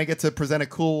 and then I get to present a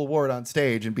cool award on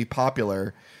stage and be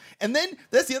popular. And then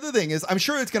that's the other thing is, I'm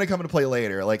sure it's going to come into play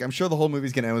later. Like, I'm sure the whole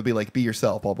movie's going to end with be like, be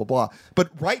yourself, blah, blah, blah. But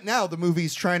right now, the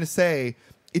movie's trying to say,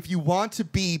 if you want to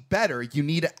be better, you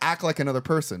need to act like another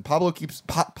person. Pablo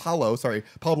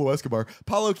Escobar.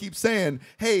 Paulo keeps saying,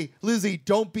 hey, Lizzie,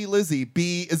 don't be Lizzie,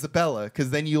 be Isabella,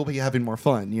 because then you'll be having more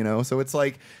fun, you know? So it's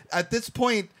like, at this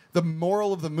point, the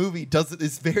moral of the movie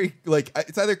is very, like,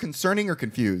 it's either concerning or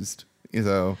confused.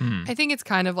 So I think it's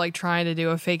kind of like trying to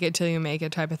do a fake it till you make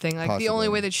it type of thing. Like Possibly. the only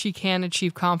way that she can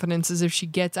achieve confidence is if she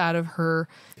gets out of her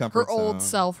Comfort old zone.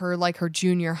 self, her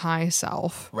junior high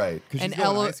self, right. 'Cause and she's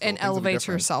going to high school. Things will be elevates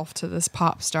different. herself to this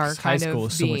pop star High kind school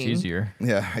of is so much being. easier.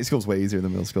 Yeah, high school's way easier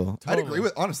than middle school. I'd Totally. agree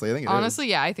with, honestly, I think it is. Honestly,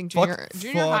 yeah, I think Fuck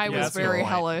junior high yeah, was that's a very good point.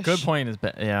 hellish. Good point is,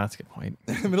 yeah, that's a good point.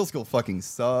 Middle school fucking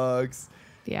sucks.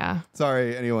 Yeah,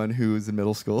 Sorry, anyone who's in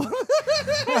middle school.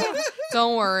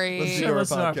 don't worry. Listen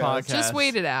to our podcast. Just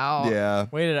wait it out. Yeah.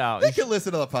 Wait it out. They can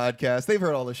listen to the podcast. They've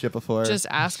heard all this shit before. Just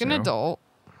ask an True. adult.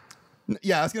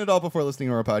 Yeah, ask an adult before listening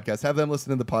to our podcast. Have them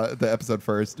listen to the episode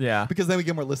first. Yeah. Because then we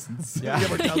get more listens. Yeah.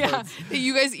 We get more Yeah, downloads.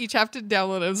 you guys each have to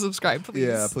download and subscribe, please.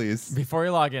 Yeah, please. Before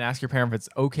you log in, ask your parent if it's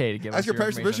okay to give us Ask your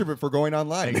parents information. permission for going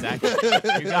online. Exactly.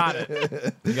 You got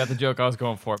it. You got the joke I was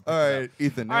going for. All right,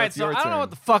 Ethan. Now All right, it's so your I don't know turn. what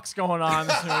the fuck's going on in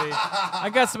this movie. I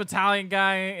got some Italian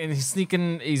guy, and he's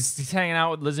sneaking. He's hanging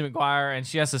out with Lizzie McGuire, and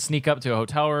she has to sneak up to a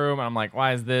hotel room. And I'm like,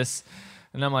 why is this?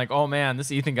 And I'm like, oh man, this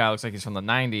Ethan guy looks like he's from the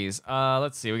 '90s.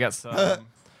 Let's see, we got some.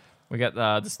 We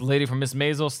got this lady from Miss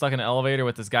Maisel stuck in an elevator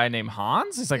with this guy named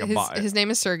Hans. He's like His name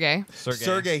is Sergey.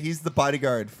 Sergey. He's the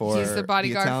bodyguard for He's the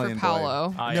bodyguard for Italian boy.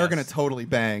 Paolo. Ah, And they're yes. gonna totally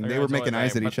bang. They're They gonna were making totally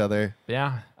eyes bang, at but- each other.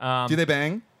 Yeah. Do they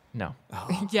bang? No.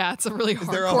 Yeah, it's a really Is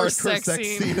there a hardcore hardcore sex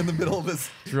scene in the middle of this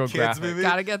real kids graphic. movie?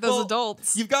 Gotta get those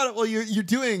adults. You've got it. Well, you're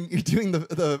doing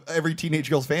the every teenage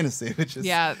girl's fantasy, which is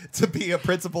to be a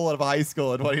principal of a high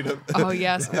school and wanting to. Oh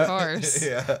yes, of course.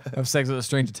 Yeah. Have sex with a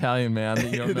strange Italian man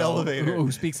that you don't In an know elevator. who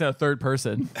speaks in a third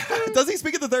person. Does he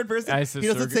speak in the third person? I said He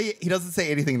doesn't Sergey. say. He doesn't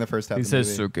say anything in the first half. He of the says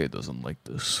movie. Sergey doesn't like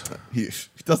this. He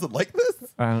doesn't like this.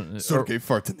 Sergey Or-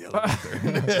 farts in the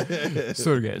elevator.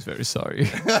 Sergey is very sorry.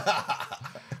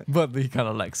 But he kind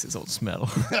of likes his own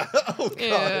smell.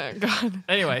 Yeah, God.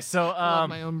 Anyway, so Love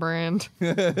my own brand.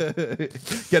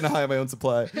 Getting high on my own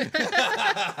supply. they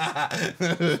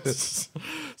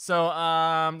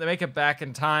make it back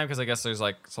in time because I guess there's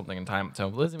like something in time. So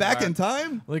Lizzie Back McGuire, in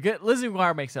time? Lizzie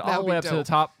McGuire makes it all That the would way be up to the dope.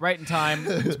 top, right in time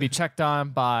to be checked on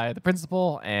by the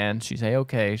principal, and she's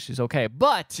okay. She's okay,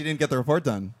 but She didn't get the report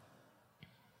done.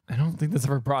 I don't think that's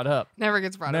ever brought up. Never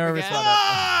gets brought Never up gets again.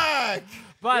 brought up.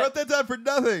 wrote that down for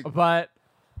nothing. But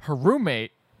her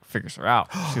roommate figures her out.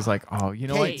 She's like, "Oh, you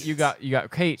know Kate. what? You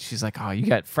got Kate." She's like, "Oh, you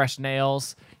got fresh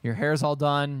nails. Your hair's all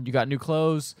done. You got new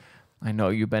clothes. I know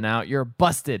you've been out. You're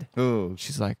busted." Ooh.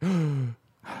 She's like,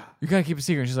 "You gotta keep a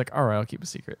secret." And she's like, "All right, I'll keep a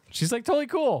secret." She's like, totally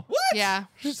cool. What? Yeah.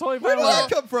 She's totally Where fine did with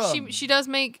that it. come from?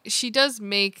 She does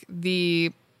make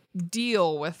the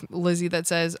deal with Lizzie that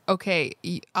says, okay,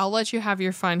 I'll let you have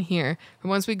your fun here, and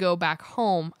once we go back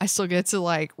home, I still get to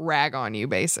like rag on you.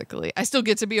 Basically, I still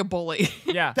get to be a bully.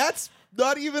 Yeah. That's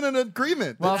not even an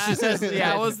agreement. Well, she says,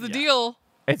 yeah, That was the yeah. deal.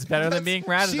 It's better than being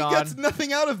ratted she on. gets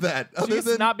nothing out of that. Other She's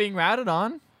than not being ratted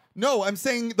on. no, I'm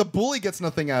saying the bully gets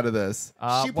nothing out of this. She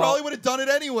Well- probably would have done it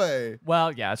anyway.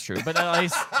 Well, yeah, it's true. But at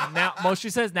least now, she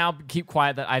says now keep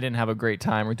quiet that I didn't have a great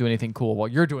time or do anything cool while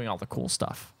you're doing all the cool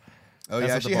stuff. Oh That's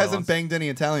yeah, what the she boy hasn't wants. banged any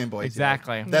Italian boys. yet.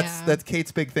 Exactly. Yeah. That's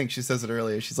Kate's big thing. She says it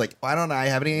earlier. She's like, why don't I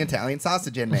have any Italian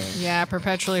sausage in me? Yeah,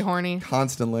 perpetually horny.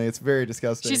 Constantly. It's very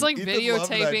disgusting. She's like Ethan loved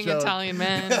that videotaping joke. Italian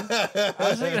men. I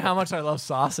was thinking how much I love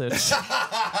sausage.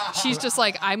 She's just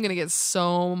like, I'm gonna get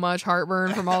so much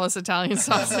heartburn from all this Italian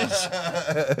sausage.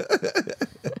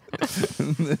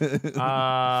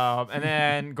 And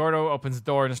then Gordo opens the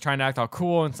door and is trying to act all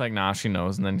cool. And it's like, nah, she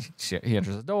knows. And then he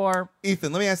enters the door.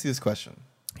 Ethan, let me ask you this question.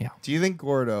 Yeah. Do you think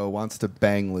Gordo wants to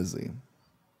bang Lizzie?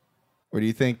 Or do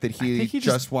you think that he, think he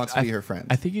just wants to be her friend?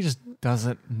 I think he just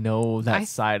doesn't know that I-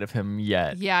 side of him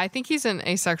yet. Yeah, I think he's an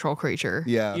asexual creature.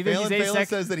 yeah. Either Phelan, he's Phelan asex-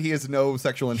 says that he has no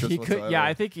sexual interest He whatsoever. could, yeah,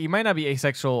 I think he might not be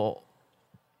asexual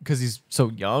because he's so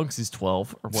young, because he's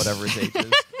 12 or whatever his age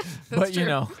is. But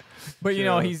true. you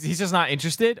know, he's just not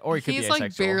interested, or he could He's be like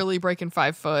asexual. barely breaking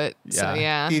 5 foot. So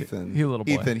Yeah. yeah. Ethan. He's a little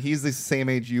boy. Ethan, he's the same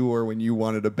age you were when you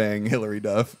wanted to bang Hilary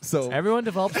Duff. So Everyone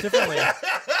develops differently.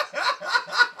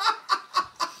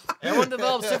 Everyone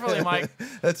develops differently, Mike.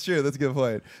 that's true. That's a good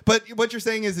point. But what you're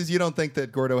saying is you don't think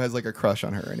that Gordo has like a crush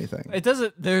on her or anything. It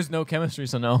doesn't. There's no chemistry,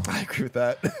 so no. I agree with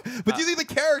that. But do you think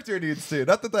the character needs to?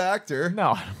 Not that the actor.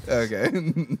 No, Okay.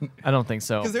 I don't think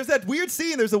so. Because there's that weird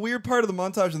scene. There's a weird part of the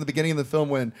montage in the beginning of the film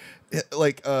when,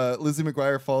 like, Lizzie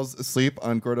McGuire falls asleep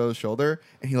on Gordo's shoulder,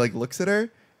 and he like looks at her,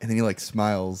 and then he like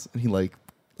smiles, and he like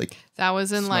That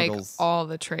was in like Snuggles. all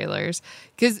the trailers.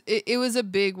 Because it was a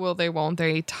big will they won't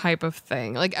they type of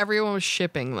thing. Like everyone was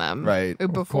shipping them. Right.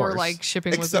 Before course. like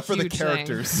shipping was except a for the huge thing.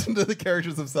 characters. The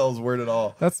characters themselves weren't at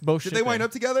all. That's most. Did they wind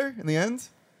up together in the end?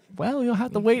 Well, you'll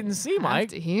have to wait and see, I have Mike.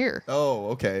 to hear. Oh,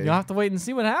 okay. You'll have to wait and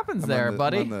see what happens I'm there, on the,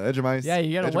 buddy. I'm on the edge of my Yeah,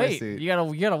 you edge gotta of my wait. seat. You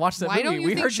gotta watch that Why movie. don't you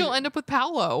We think heard she'll end up with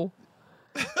Paolo?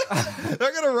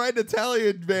 They're gonna write an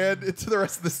Italian man into the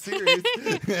rest of the series.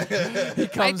 He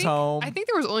comes home. I think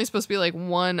there was only supposed to be like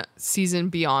one season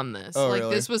beyond this. Oh, like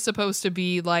really? this was supposed to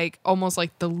be like almost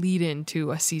like the lead in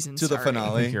to a season To the starting. I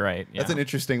finale. think you're right. That's yeah. an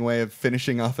interesting way of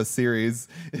finishing off a series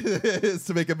is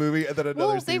to make a movie and then another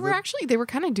Well, season. they were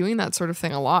kind of doing that sort of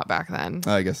thing a lot back then.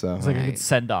 I guess so. It's like a Right. good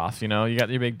send off. You know, you got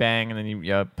your big bang, and then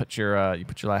you put your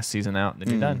last season out, and then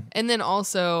you're done. And then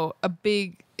also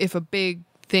if a big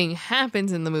thing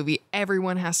happens in the movie,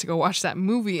 everyone has to go watch that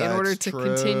movie in That's order to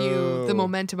continue true. the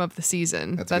momentum of the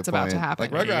season. That's a That's good about to point. happen.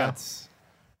 Like There you go. Rugrats. It's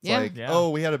Yeah. like, Yeah. oh,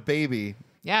 we had a baby.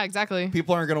 Yeah, exactly.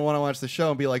 People aren't going to want to watch the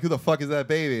show and be like, who the fuck is that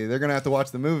baby? They're going to have to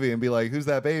watch the movie and be like, who's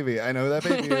that baby? I know who that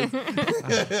baby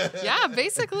is. Yeah,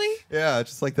 basically. Yeah,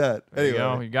 just like that. There you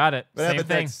Anyway. go. You got it. What Same happened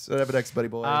thing. next? What happened next, buddy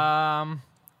boy?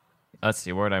 Let's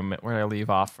see where did I leave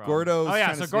off from? Gordo's Oh yeah,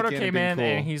 trying so to Gordo sneak in came and in being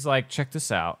cool. and he's like, check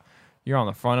this out. You're on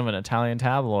the front of an Italian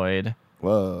tabloid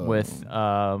Whoa. with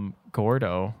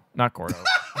Gordo, not Gordo.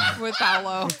 With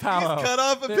Paolo. Paolo. Cut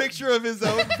off a picture of his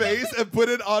own face and put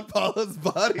it on Paula's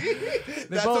body.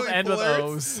 That's both how he end with flirts.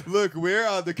 O's. Look, we're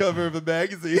on the cover of a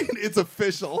magazine. It's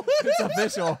official. It's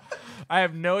official. I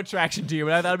have no attraction to you,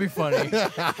 but I thought it'd be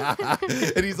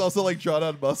funny. And he's also like drawn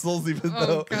on muscles, even Oh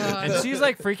though. god. And she's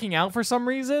like freaking out for some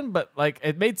reason, but like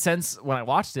it made sense when I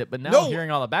watched it. But now No. hearing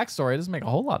all the backstory, it doesn't make a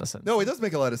whole lot of sense. No, it does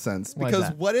make a lot of sense. Why is Because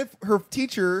that? what if her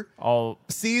teacher All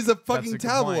sees a fucking a good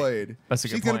tabloid? point. That's a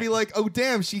good She's gonna point. be like, oh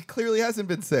damn, she clearly hasn't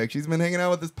been sick. She's been hanging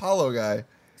out with this Paulo guy.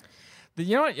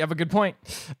 you know what? You have a good point.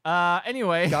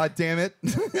 Anyway, God damn it.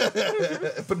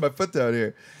 Putting my foot down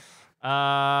here.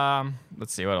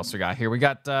 let's see what else we got here. We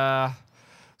got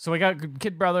so we got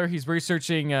kid brother. He's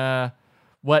researching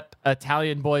what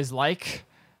Italian boys like,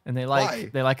 and they Why?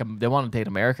 they want to date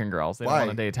American girls. They Why? don't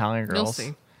want to date Italian You'll girls.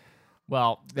 see.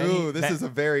 Well, then Ooh, this is a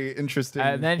very interesting.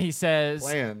 and then he says,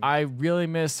 plan. I really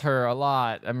miss her a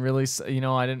lot. I'm really,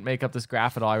 I didn't make up this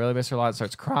graph at all. I really miss her a lot. And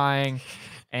starts crying.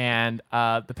 And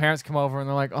the parents come over and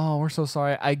they're like, oh, we're so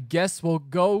sorry. I guess we'll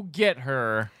go get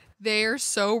her. They're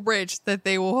so rich that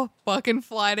they will fucking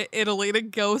fly to Italy to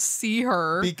go see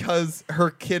her. Because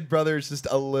her kid brother is just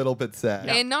a little bit sad.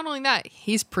 And not only that,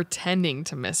 he's pretending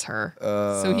to miss her.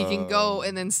 So he can go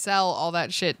and then sell all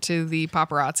that shit to the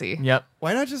paparazzi. Yep.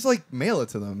 Why not just like mail it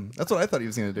to them? That's what I thought he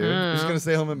was gonna do. He was gonna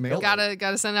stay home and mail it.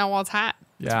 Gotta send out Walt's hat.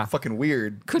 Yeah. Fucking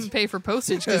weird. Couldn't pay for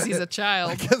postage because he's a I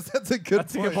child. guess that's a good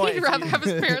point. He'd rather have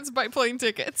his parents buy plane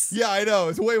tickets. Yeah, I know.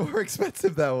 It's way more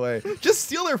expensive that way. Just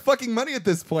steal their fucking money at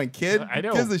this point, kid. I know.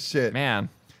 Who gives a shit? Man,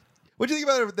 What do you think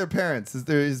about their parents?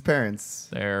 His parents?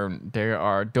 they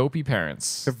are dopey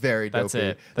parents. They're very dopey. That's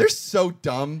it. They're so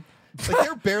dumb. Like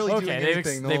they're barely doing Okay,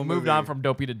 anything. they've moved on from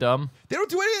dopey to dumb. They don't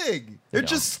do anything. They're don't.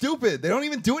 just stupid. They don't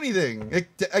even do anything.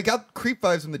 I got creep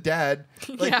vibes from the dad.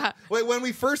 Like, Yeah. Wait, when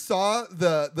we first saw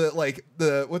the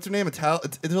what's her name?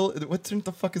 What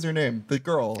the fuck is her name? The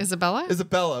girl. Isabella?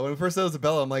 Isabella. When we first saw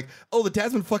Isabella, I'm like, oh, the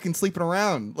dad's been fucking sleeping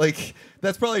around. Like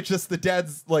that's probably just the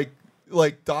dad's like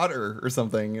daughter or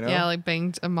something. You know? Yeah, like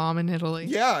banged a mom in Italy.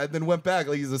 Yeah, and then went back.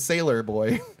 Like he's a sailor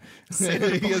boy. He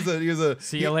has a.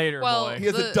 See you later, Well, boy. He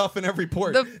has a duff in every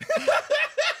port.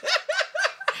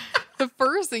 The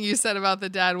first thing you said about the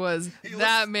dad was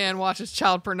that man watches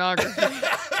child pornography.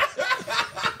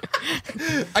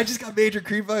 I just got major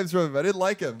creep vibes from him. I didn't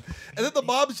like him. And then the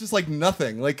mom's just like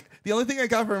nothing. Like the only thing I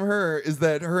got from her is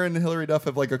that her and Hilary Duff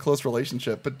have like a close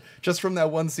relationship, but just from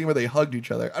that one scene where they hugged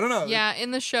each other. I don't know. Yeah,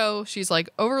 in the show, she's like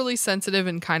overly sensitive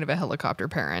and kind of a helicopter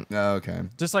parent. Oh, okay.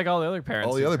 Just like all the other parents.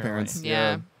 All the other apparently. parents.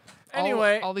 Yeah.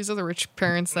 Anyway. all these other rich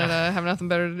parents that have nothing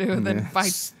better to do than buy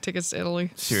tickets to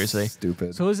Italy. Seriously.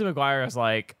 Stupid. So Lizzie McGuire is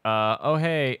like, oh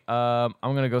hey, I'm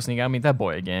gonna go sneak out and meet that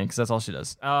boy again because that's all she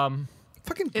does.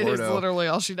 Fucking It Gordo. is literally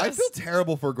all she does. I feel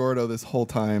terrible for Gordo this whole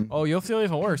time. Oh, you'll feel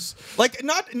even worse. Like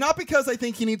not because I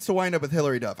think he needs to wind up with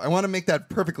Hilary Duff. I want to make that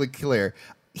perfectly clear.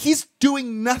 He's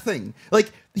doing nothing.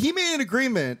 Like he made an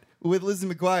agreement with Lizzie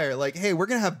McGuire, like, hey, we're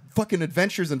gonna have fucking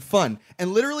adventures and fun.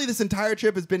 And literally this entire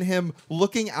trip has been him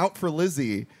looking out for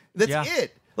Lizzie. That's Yeah.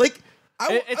 it. Like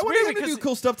I It's want weird him to because do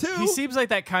cool stuff too. He seems like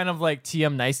that kind of like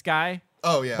TM nice guy.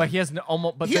 Oh yeah. But he has no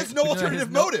almost. But He has no alternative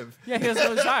motive. Yeah, he has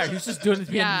no desire. He's just doing it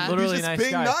to be Yeah. a literally He's just nice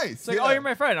being guy. nice, It's like, yeah. oh, you're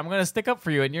my friend. I'm gonna stick up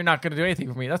for you, and you're not gonna do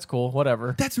anything for me. That's cool.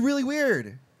 Whatever. That's really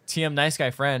weird. TM nice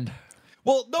guy friend.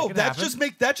 Well, no, can that happen.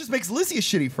 just makes Lizzie a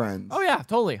shitty friend. Oh yeah,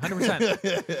 totally,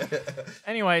 100%.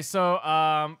 Anyway, so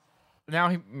now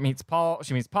he meets Paul.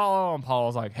 She meets Paulo, and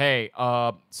Paulo's like, "Hey,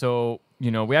 so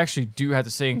we actually do have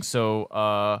to sing.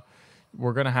 So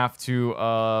we're gonna have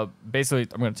to basically,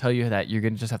 I'm gonna tell you that you're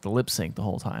gonna just have to lip sync the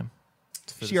whole time."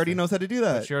 She already knows how to do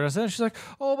that. She already said. She's like,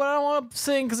 "Oh, but I don't want to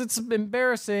sing because it's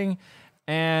embarrassing."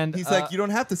 And He's like, you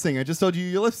don't have to sing. I just told you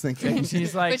you're lip syncing. and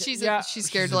she's like, But she's yeah,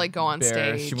 scared to like go on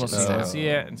embarrassed. stage. She wants and to stuff. see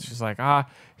it, and she's like,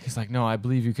 He's like, no, I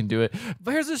believe you can do it.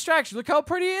 But here's the distraction. Look how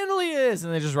pretty Italy is,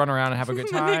 and they just run around and have a good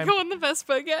And then they time. go on the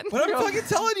Vespa again. But I'm fucking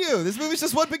telling you, this movie's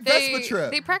just one big Vespa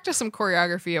trip. They practice some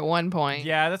choreography at one point.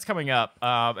 Yeah, that's coming up.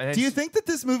 And Do you think that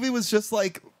this movie was just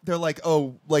like they're like,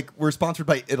 oh, like we're sponsored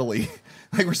by Italy,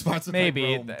 like we're sponsored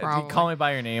maybe by Rome. Probably. Call Me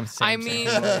by Your Name? I mean,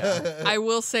 I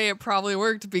will say it probably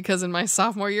worked because in my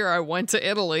sophomore year I went to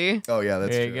Italy. Oh yeah,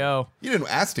 that's There true. you go. You didn't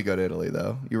ask to go to Italy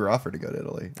though. You were offered to go to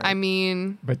Italy. Right? I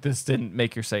mean, But this didn't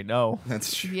make her say no.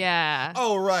 That's true. yeah.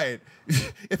 Oh right.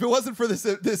 If it wasn't for this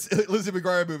Lizzie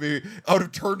McGuire movie, I would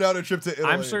have turned down a trip to Italy.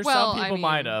 I'm sure Well, some I people mean-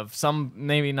 might have. Some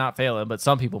maybe not Phelan, but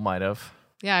some people might have.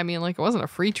 Yeah, I mean, like it wasn't a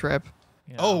free trip.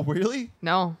 You know? Oh really?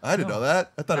 No. I didn't know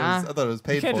that. I thought Nah. it was you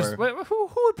paid can't for. just. Who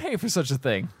would pay for such a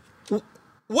thing?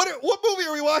 What movie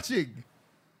are we watching?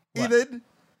 What? Ethan?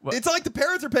 What? It's not like the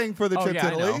parents are paying for the Oh, trip yeah,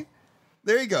 to I know. Italy.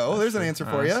 There you go. There's an answer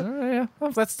for you. What Yeah.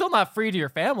 Well, that's still not free to your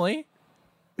family.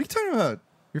 are you talking about?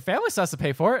 Your family still has to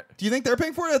pay for it. Do you think they're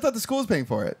paying for it? I thought the school was paying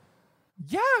for it.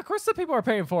 Yeah, of course the people are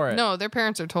paying for it. No, their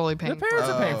parents are totally their paying for parents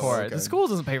it. are paying for it. okay. The school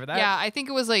doesn't pay for that. Yeah, I think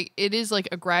it was like it is like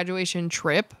a graduation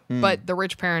trip, but the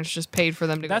rich parents just paid for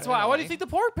them to go. That's to why. Why do Italy. you think the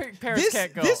poor parents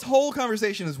can't go? This whole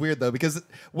conversation is weird though, because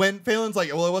when Phelan's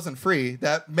like, well, it wasn't free,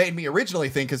 that made me originally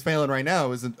think, because Phelan right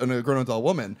now is a grown adult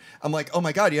woman. I'm like, oh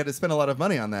my God, you had to spend a lot of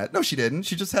money on that. No, she didn't.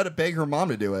 She just had to beg her mom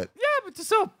to do it. yeah, but it's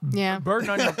still Yeah. burden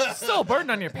on your still a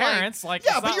burden on your parents. Like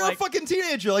Yeah, it's but not you're like, a fucking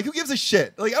teenager. Like, who gives a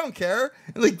shit? Like, I don't care.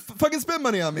 Like, fucking spend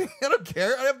money on me. I don't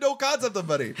care. I have no concept of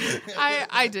money.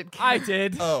 I did. I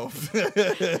did. Oh.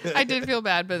 I did feel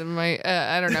bad, but my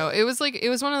I don't know. It was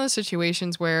one of those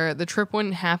situations where the trip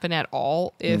wouldn't happen at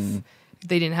all if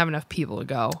they didn't have enough people to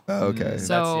go. Okay.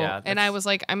 So yeah, and I was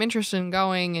like, I'm interested in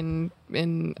going,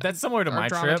 and That's similar to our my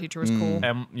drama trip. teacher was cool.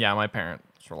 Yeah, my parent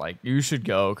were like, you should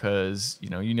go because,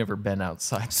 you never been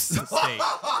outside the state.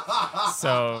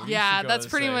 So Yeah, that's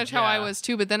pretty much how I was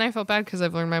too. But then I felt bad because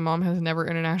I've learned my mom has never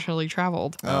internationally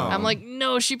traveled. I'm like,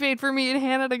 no, she paid for me and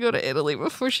Hannah to go to Italy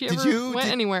before she ever went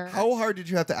anywhere. How hard did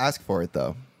you have to ask for it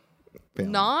though?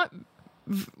 Phelan?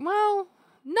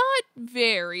 Not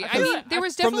very. I mean, there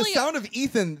was definitely from the sound of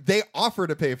Ethan, they offered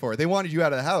to pay for it. They wanted you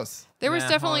out of the house. There was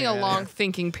definitely a long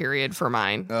thinking period for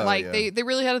mine. They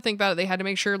really had to think about it. They had to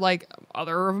make sure like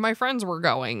other of my friends were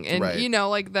going, and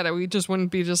like that we just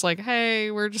wouldn't be just like, hey,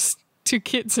 we're just two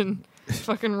kids in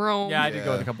fucking Rome. Yeah, I did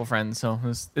go with a couple friends, so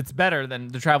it's better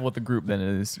than to travel with the group than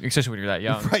it is, especially when you're that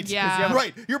young. Right. Yeah.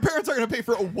 Right. Your parents are gonna pay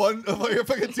for a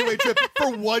fucking 2-way trip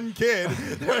for one kid.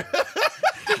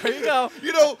 There you go.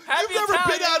 You've Happy never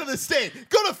Italian. been out of the state.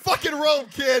 Go to fucking Rome,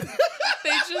 kid.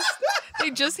 They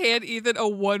just hand Ethan a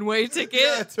one-way ticket.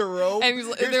 Yeah, to Rome. And Here's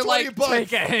they're 20 like, bucks.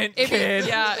 Take a hint, kid.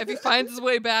 if he finds his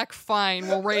way back, fine,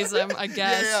 we'll raise him. I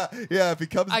guess. Yeah. If he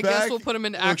comes I back, guess we'll put him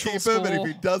in we'll actual keep him, and school.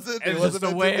 if he doesn't, It's it wasn't just the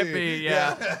meant way to it be.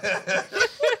 Yeah.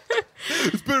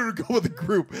 It's better to go with a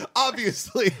group.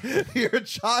 Obviously, you're a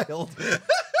child.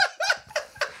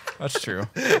 That's true.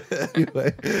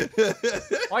 Anyway.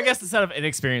 Well, I guess instead of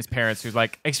inexperienced parents who's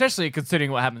like, especially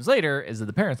considering what happens later, is that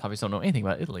the parents obviously don't know anything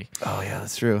about Italy. Oh yeah,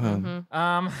 that's true.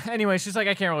 Huh? Anyway, she's like,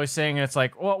 I can't really sing, and it's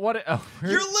like, well, what?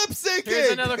 You're lip syncing.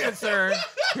 Here's another concern.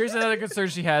 Here's another concern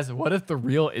she has. What if the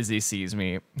real Izzy sees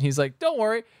me? He's like, don't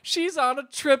worry, she's on a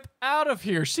trip out of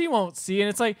here. She won't see. And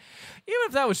it's like, even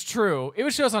if that was true, it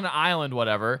would show us on an island,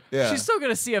 whatever. Yeah. She's still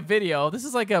gonna see a video. This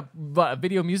is like a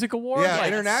video music award. Yeah, like,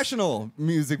 international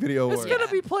music video It's award.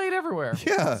 gonna be played everywhere.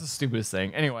 Yeah. It's the stupidest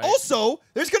thing. Anyway. Also,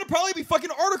 there's gonna probably be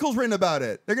fucking articles written about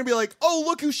it. They're gonna be like, "Oh,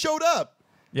 look who showed up,"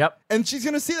 Yep. and she's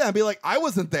gonna see that and be like, "I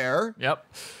wasn't there." Yep.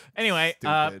 Anyway,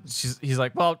 Stupid. he's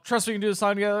like, well, trust we can do this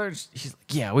song together. And she's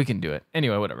like, yeah, we can do it.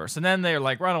 Anyway, whatever. So then they're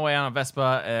like run away on a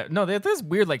Vespa. No, they have this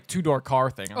weird like 2-door car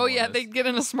thing. I don't Oh know what yeah, it is. they get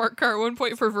in a smart car at one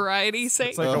point for variety's sake.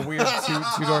 It's like a weird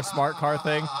two-door smart car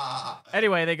thing.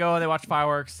 Anyway, they go and they watch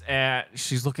fireworks, and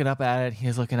she's looking up at it.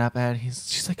 He's looking up at it.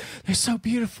 She's like, they're so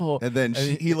beautiful. And then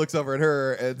he looks over at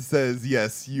her and says,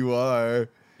 "Yes, you are."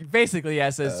 Basically,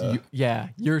 yeah, says, yeah,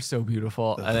 you're so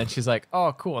beautiful. And then she's like,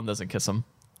 oh, cool, and doesn't kiss him.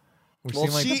 Which Well,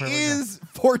 seemed like the she perfect- is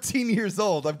 14 years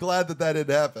old. I'm glad that didn't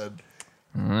happen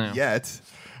yet.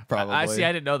 Probably. I see.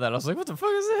 I didn't know that. I was like, "What the fuck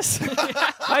is this?"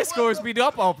 High schoolers beat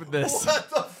up open this. What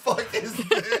the fuck is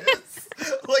this?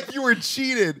 Like you were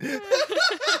cheated.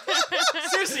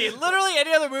 Seriously, literally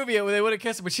any other movie they would have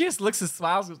kissed him, but she just looks and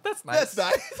smiles. And goes, "That's nice." That's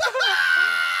nice.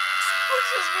 Which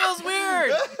just feels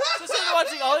weird. So instead of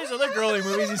watching all these other girly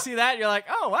movies, you see that, and you're like,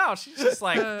 "Oh wow, she's just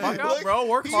like, fuck up, Like, bro,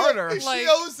 work she- harder." She Like-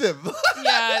 owes him.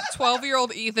 Yeah,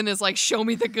 12-year-old Ethan is like, show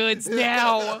me the goods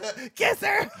now. Kiss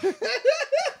her.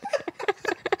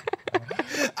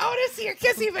 I want to see your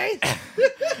kissy face.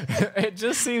 It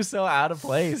just seems so out of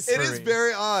place. It for is me.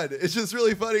 very odd. It's just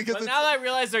really funny But because now that I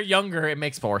realize they're younger, it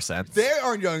makes more sense. they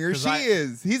aren't younger. 'Cause She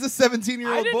is. He's a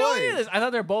 17-year-old I didn't know any of boy. this. I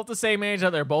thought they're both the same age. I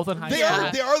thought they're both in high They school.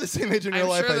 are. They are the same age in real I'm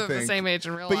life. sure I they're think. the same age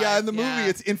in real But life. yeah, in the movie,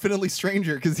 it's infinitely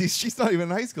stranger because she's not even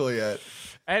in high school yet.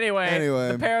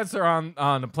 Anyway, the parents are on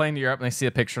a plane to Europe and they see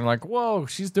a picture and like, whoa,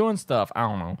 she's doing stuff. I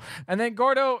don't know. And then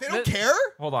Gordo, They don't care.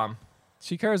 Hold on,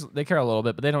 she cares. They care a little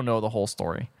bit, but they don't know the whole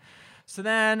story. So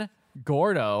then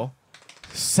Gordo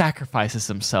sacrifices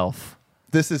himself.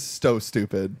 This is so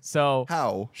stupid. So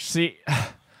How?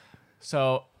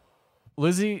 So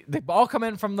Lizzie, they all come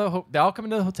in from they all come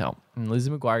into the hotel, and Lizzie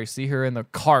McGuire, you see her in the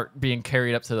cart being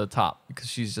carried up to the top because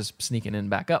she's just sneaking in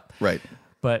back up. Right.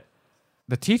 But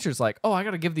the teacher's like, oh, I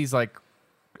got to give these, like,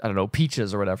 I don't know,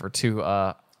 peaches or whatever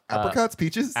to Apricots,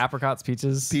 peaches, apricots,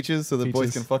 peaches. peaches, so the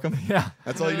boys Peaches. can fuck them. Yeah.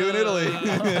 That's all you do in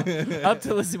Italy. Up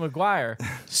to Lizzie McGuire.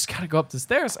 She's got to go up the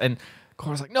stairs. And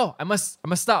Cora's like, no, I must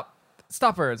stop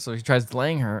her. And so he tries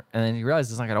delaying her. And then he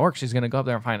realizes it's not going to work. She's going to go up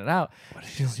there and find it out.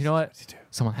 She goes, you know what?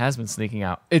 Someone has been sneaking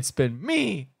out. It's been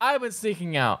me. I've been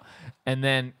sneaking out. And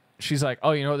then she's like,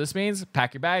 oh, you know what this means?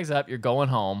 Pack your bags up. You're going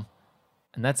home.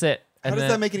 And that's it. How And does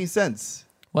then- that make any sense?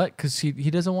 What? Because he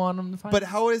doesn't want him to find But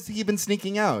how has he been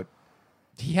sneaking out?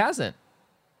 He hasn't.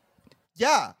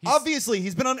 Yeah, obviously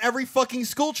he's been on every fucking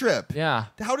school trip. Yeah.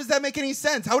 How does that make any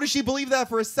sense? How does she believe that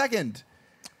for a second?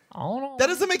 I don't know. That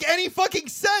doesn't make any fucking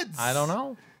sense. I don't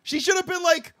know. She should have been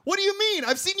like, what do you mean?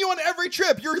 I've seen you on every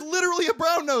trip. You're literally a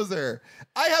brown noser.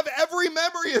 I have every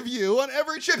memory of you on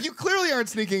every trip. You clearly aren't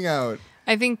sneaking out.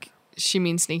 I think she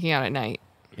means sneaking out at night.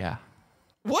 Yeah.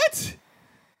 What?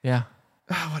 Yeah.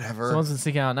 Whatever. Someone's been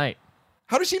sneaking out at night.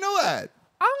 How does she know that?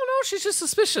 I don't know. She's just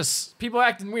suspicious. People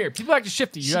acting weird. People acting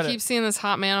shifty. She keeps seeing this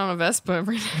hot man on a Vespa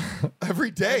every day.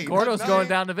 Every day. Gordo's going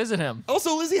down to visit him.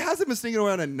 Also, Lizzie hasn't been sneaking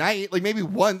around at night, like maybe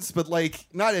once, but like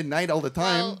not at night all the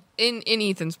time. Well, in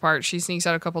Ethan's part, she sneaks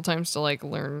out a couple times to like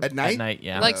learn At night? At night,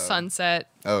 yeah. like sunset.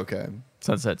 Oh, okay.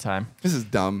 Sunset time. This is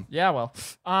dumb. Yeah, well.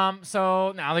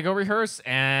 So now they go rehearse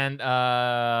and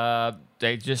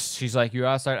she's like, you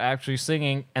gotta start actually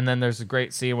singing. And then there's a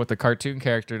great scene with the cartoon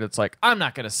character that's like, I'm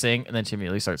not gonna sing, and then she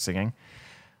immediately starts singing.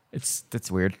 It's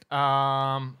weird.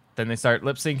 Then they start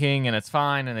lip syncing and it's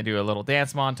fine, and they do a little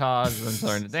dance montage and then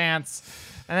learn to dance.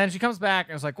 And then she comes back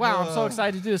and is like, wow, I'm so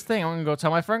excited to do this thing. I'm gonna go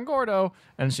tell my friend Gordo.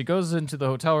 And she goes into the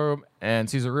hotel room and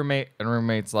sees her roommate, and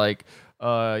roommate's like,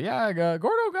 Gordo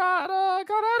got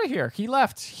out of here. He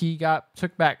left. He got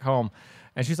took back home.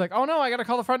 And she's like, oh no, I gotta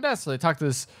call the front desk. So they talk to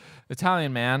this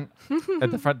Italian man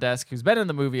at the front desk who's been in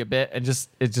the movie a bit, and his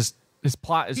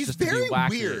plot is just to be wacky.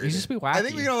 Weird. He's just to be wacky. I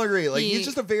think we can all agree. Like he's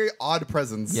just a very odd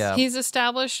presence. Yeah. He's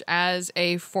established as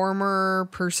a former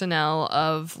personnel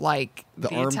of like the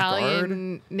armed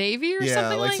Italian guard? Navy or Yeah,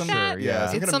 something like like some- that. yeah,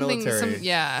 some It's kind of something. military.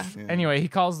 Yeah. Anyway, he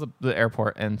calls the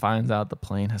airport and finds out the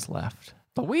plane has left.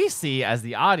 But we see as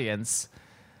the audience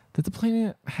that the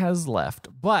plane has left.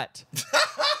 But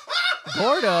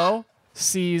Gordo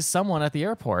sees someone at the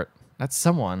airport. That's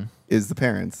someone. Is the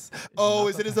parents. Oh,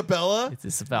 is it Isabella? It's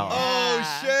Isabella.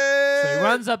 Oh shit. So he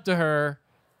runs up to her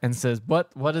and says, what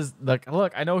is, like,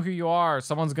 look, I know who you are.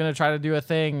 Someone's going to try to do a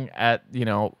thing at,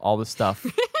 all this stuff.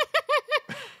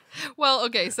 Well,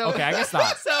 okay, so Okay, I guess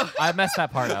not. So- I messed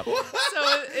that part up. so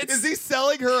it's Is he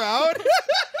selling her out?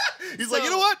 He's like, you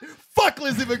know what? Fuck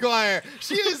Lizzie McGuire.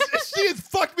 She has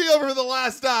fucked me over the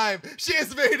last time. She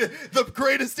has made the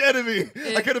greatest enemy.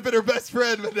 I could have been her best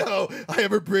friend, but no, I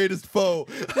am her greatest foe.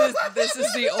 this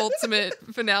is the ultimate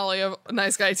finale of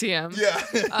Nice Guy TM.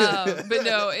 Yeah. But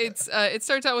no, it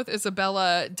starts out with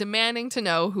Isabella demanding to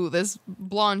know who this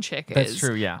blonde chick is. That's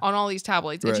true, yeah. On all these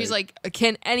tabloids, and Right. she's like,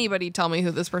 "Can anybody tell me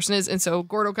who this person is?" And so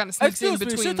Gordo kind of sneaks in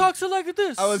between. she talks like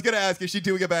this. I was gonna ask, is she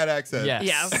doing a bad accent? Yes.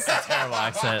 Yes. Terrible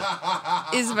accent.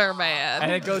 Is very bad.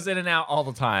 And it goes in and out all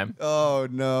the time. Oh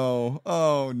no.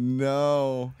 Oh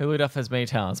no. Hilary Duff has many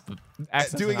talents, but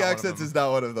accents Doing are not one of accents them. is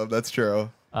not one of them. That's true.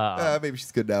 Maybe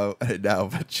she's good now,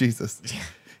 but Jesus.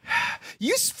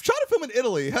 You shot a film in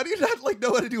Italy. How do you not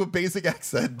know how to do a basic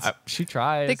accent? She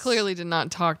tries. They clearly did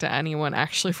not talk to anyone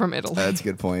actually from Italy. That's a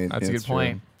good point. That's a good true.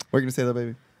 point. What are you gonna say, though,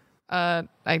 baby? I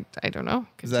don't know.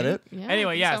 Is that it? Yeah,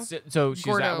 Anyway, I yeah. think So she's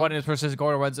Gordo. at one of his persons.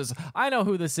 Gordo runs and says, I know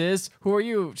who this is. Who are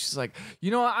you? She's like, you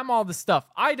know what? I'm all this stuff.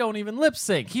 I don't even lip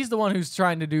sync. He's the one who's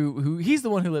trying to do. He's the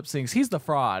one who lip syncs. He's the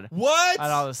fraud. What?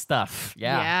 And all this stuff.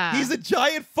 Yeah. Yeah. He's a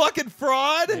giant fucking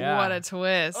fraud? Yeah. What a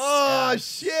twist. Oh, Yeah.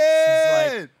 shit.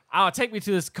 She's like, oh, take me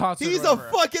to this concert. He's or a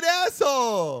whatever." fucking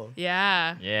asshole.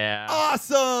 Yeah. Yeah.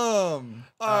 Awesome.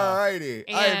 Alrighty.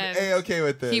 I'm and A-okay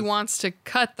with this. He wants to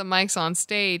cut the mics on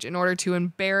stage in order to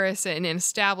embarrass it and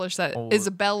establish that Oh.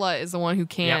 Isabella is the one who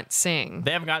can't Yep. sing.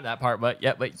 They haven't got that part, but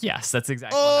yes, that's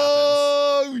exactly what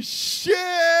happens. Oh,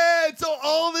 shit. So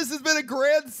all this has been a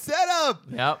grand setup.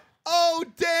 Yep. Oh,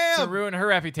 To damn. ruin her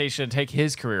reputation, take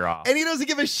his career off. And he doesn't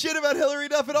give a shit about Hilary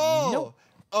Duff at all. Nope.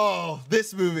 Oh,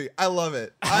 this movie. I love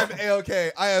it. I'm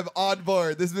A-okay. I am on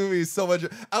board. This movie is so much.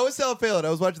 I was telling Phelan, I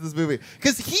was watching this movie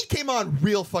because he came on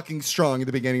real fucking strong at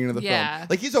the beginning of the Yeah. film.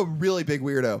 Like, he's a really big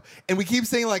weirdo. And we keep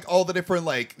saying, all the different,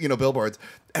 billboards.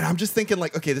 And I'm just thinking,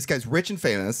 okay, this guy's rich and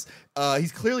famous.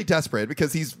 He's clearly desperate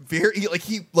because he's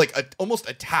almost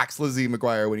attacks Lizzie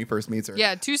McGuire when he first meets her.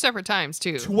 Yeah, 2 separate times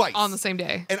too. Twice. On the same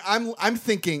day. And I'm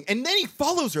thinking, and then he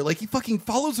follows her. He fucking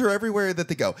follows her everywhere that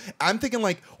they go. I'm thinking,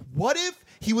 what if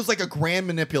he was a grand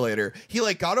manipulator? He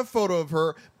got a photo of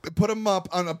her, put him up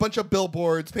on a bunch of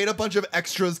billboards, paid a bunch of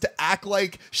extras to act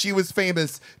like she was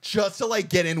famous just to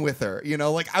get in with her.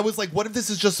 I was like, what if this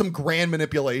is just some grand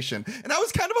manipulation? And I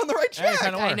was kind of on the right Hey, track.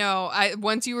 kinda I know.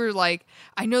 Once you were like,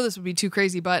 I know this would be too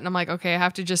crazy, but and I'm like, okay, I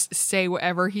have to just say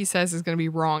whatever he says is going to be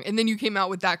wrong. And then you came out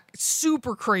with that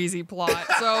super crazy plot.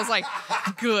 So I was like,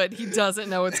 good. He doesn't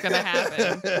know what's going to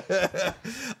happen.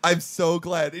 I'm so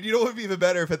glad. And you know what would be even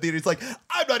better if at the end he's like,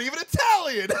 I'm not even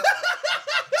Italian.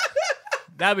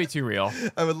 That'd be too real.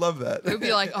 I would love that. It would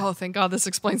be like, oh, thank God this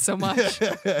explains so much.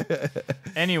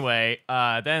 Anyway,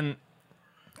 then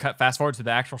fast forward to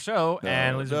the actual show,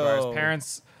 and Lizzie McGuire's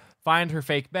parents find her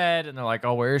fake bed, and they're like,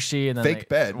 "Oh, where is she?" And then Fake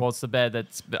bed? Well, it's the bed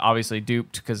that's obviously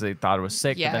duped because they thought it was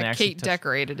sick. but then Yeah, actually Kate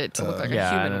decorated it to look like a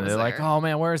yeah, human and then was they're there. like, "Oh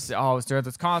man, where's? Oh, it's during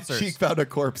this concert." She found a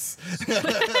corpse.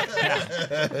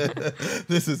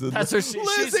 This is That's her-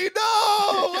 Lizzie,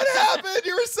 no! What happened?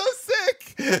 You were so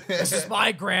sick. This is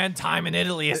my grand time in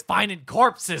Italy, is finding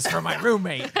corpses for my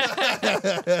roommate.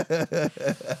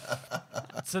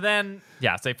 So then,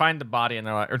 so they find the body, and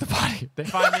they're like, or the body. They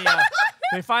find the.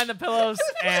 They find the pillows,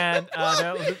 and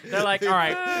they're like, all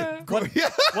right,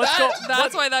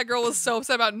 That's why that girl was so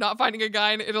upset about not finding a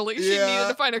guy in Italy. She needed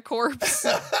to find a corpse.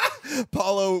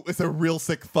 Paulo is a real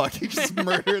sick fuck. He just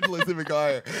murdered Lizzie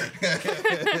McGuire.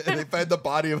 They find the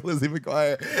body of Lizzie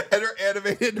McGuire, and her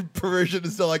animated version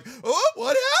is still like, oh,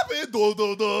 what happened?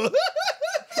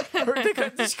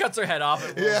 She cuts her head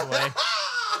off and rolls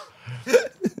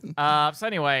away. So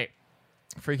anyway,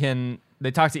 freaking... They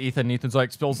talk to Ethan, and Ethan's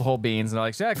like, spills the whole beans, and they're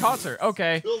like, yeah, concert,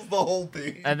 okay. Spills the whole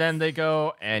beans. And then they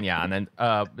go, and then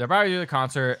they're about to do the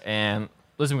concert, and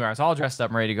Lizzie McGuire's all dressed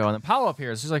up and ready to go, and then Paolo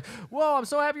appears. She's like, whoa, I'm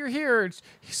so happy you're here. And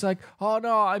he's like, oh,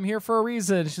 no, I'm here for a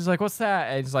reason. She's like, what's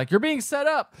that? And he's like, you're being set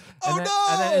up. And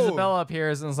then Isabella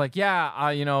appears, and is like,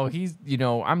 yeah, he's,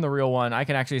 I'm the real one. I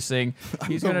can actually sing.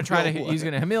 He's going to he's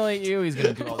going to humiliate you. He's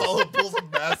going to do all this. Paolo pulls a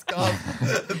mask off,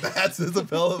 and that's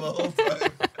Isabella the whole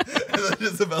time. And then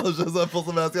Isabella shows up, pulls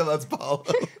the mask off, that's Paulo.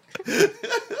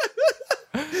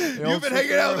 You've been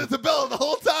hanging out with Isabella the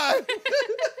whole time.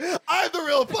 I'm the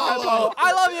real Paulo.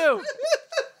 I love you.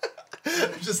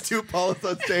 Just two Paulos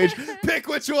on stage. Pick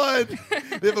which one.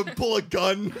 They have a pull a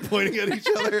gun pointing at each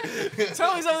other.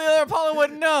 Tell me something the other Paulo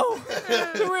wouldn't know.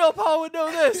 The real Paulo would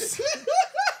know this.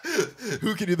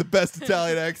 Who can do the best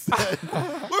Italian accent?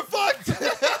 We're fucked.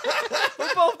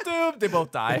 We're both doomed. They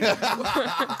both die.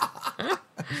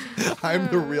 I'm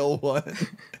the real one.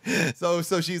 So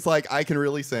she's like, I can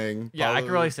really sing. Yeah, I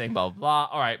can really sing, blah, blah.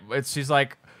 All right. She's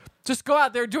like, just go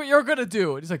out there, do what you're going to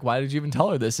do. And he's like, why did you even tell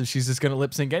her this if she's just going to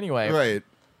lip sync anyway? Right.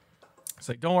 It's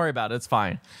like, don't worry about it. It's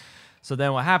fine. So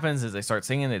then what happens is they start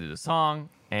singing. They did a song.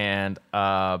 And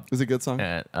it was a good song.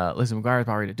 And Lizzie McGuire is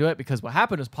about ready to do it because what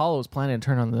happened is Paulo was planning to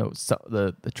turn on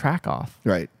the track off.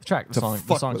 Right.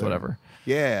 The songs, whatever.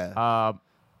 Yeah.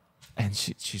 And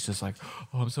she's just like,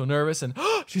 oh, I'm so nervous. And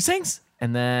she sings.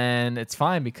 And then it's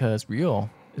fine because real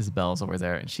Isabella's over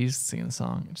there and she's singing the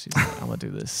song. And she's like, I'm going to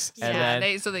do this. Yeah,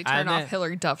 they turn off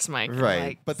Hilary Duff's mic. Right.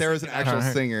 Like, but there was an actual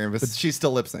singer, but she's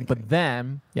still lip syncing. But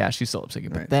then, she's still lip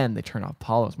syncing. But then they turn off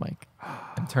Paulo's mic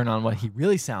and turn on what he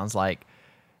really sounds like.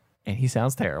 And he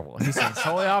sounds terrible. He sings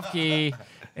totally off key.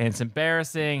 And it's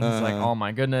embarrassing. He's like, oh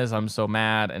my goodness, I'm so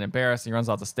mad and embarrassed. He runs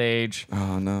off the stage.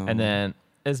 Oh no. And then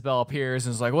Isabel appears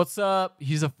and is like, what's up?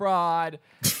 He's a fraud.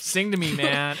 Sing to me,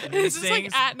 man. And this is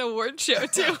like at an award show,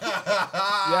 too.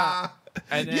 Yeah.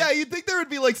 And then, you'd think there would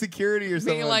be like security or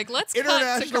something. Being like, let's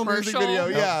international cut to music commercial. video.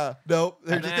 Nope. Yeah. Nope.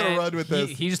 They're and just going to run with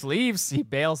this. He just leaves. He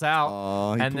bails out.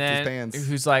 Oh, he and pooped then his pants.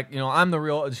 who's like, she's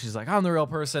like, I'm the real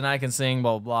person. I can sing,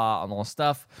 blah, blah, and all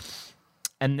stuff.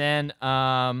 And then,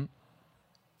 oh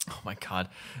my God.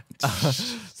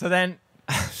 So then,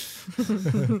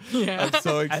 Yeah. I'm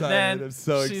so excited. and then I'm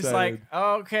so she's excited. like,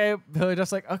 oh, okay. Billy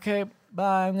just like, okay,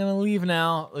 bye. I'm going to leave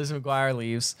now. Lizzie McGuire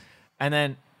leaves. And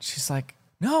then she's like,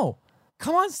 no,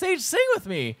 come on stage, sing with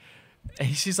me.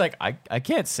 And she's like, I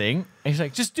can't sing. And she's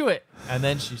like, just do it. And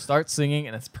then she starts singing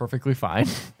and it's perfectly fine.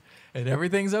 And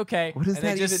everything's okay. What is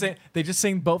and that they just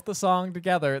sing both the song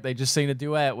together. They just sing a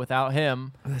duet without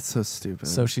him. That's so stupid.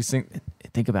 So she sings.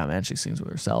 Think about it, man. She sings with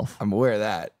herself. I'm aware of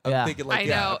that. I'm Yeah. thinking like, I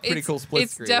know. pretty cool split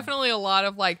It's screen. definitely a lot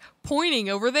of like pointing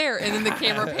over there, and then the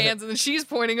camera pans, and then she's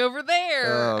pointing over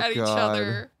there at each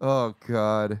other. Oh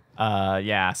God.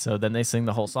 Yeah. So then they sing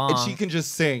the whole song. And she can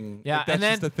just sing. Yeah, Like, that's and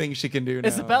then just the thing she can do now.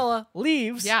 Isabella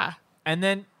leaves. Yeah. And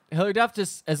then Hilary Duff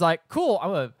just is like, cool, I'm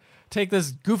going to take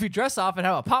this goofy dress off and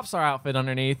have a pop star outfit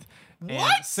underneath.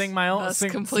 And sing my own. Thus sing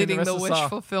completing the, the rest of wish song.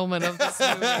 fulfillment of this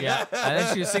movie. Yeah. And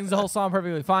then she sings the whole song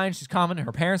perfectly fine. She's commenting.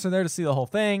 Her parents are there to see the whole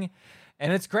thing.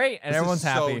 And it's great. And This everyone's is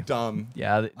happy. so dumb.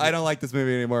 Yeah. I don't like this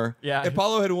movie anymore. Yeah. If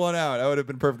Paulo had won out, I would have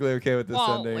been perfectly okay with this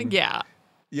Well, ending. yeah.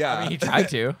 Yeah. I mean, he tried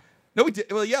to. No, he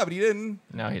did. Well, yeah, but he didn't.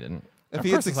 No, he didn't. If Of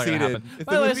he had course it's not gonna succeeded, happen. if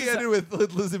By the the way, movie this is- ended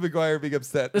with Lizzie McGuire being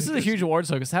upset, This is a huge award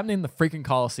show because it's happening in the freaking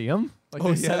Coliseum. Like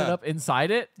they set it up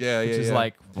inside it. Yeah, which yeah, is yeah.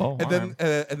 like, whoa. And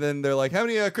then they're like, "How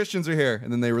many Christians are here?"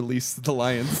 And then they release the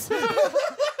lions.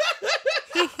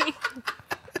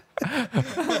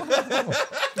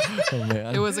 oh,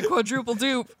 man. It was a quadruple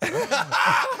dupe. Paulo's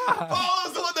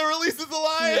the one that releases the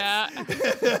lions.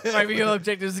 Yeah. My real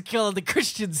objective is to kill the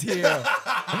Christians here.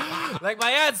 Like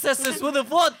my ancestors would have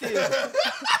wanted.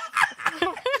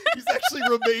 He's actually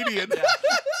Romanian.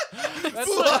 That's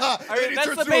And he that's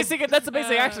turns the into basic. That's the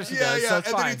basic action she Yeah, does. yeah. So And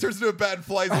it's then fine. he turns into a bat and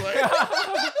flies away.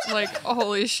 Like,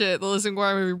 holy shit, the Lizzie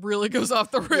McGuire movie really goes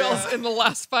off the rails in the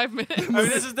last 5 minutes. I mean,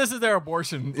 this is their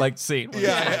abortion scene.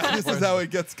 yeah, this is how it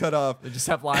gets cut off. They just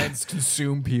have lions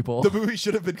consume people. The movie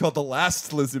should have been called The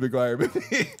Last Lizzie McGuire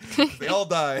Movie. They all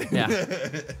die. Yeah.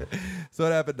 So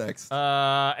what happened next?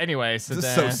 Anyway, so This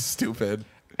is then, so stupid.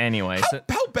 anyway, so,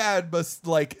 How bad must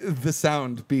the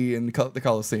sound be in the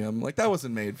Coliseum? Like that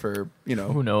wasn't made for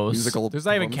who knows? musical. There's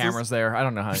not even performances. cameras there. I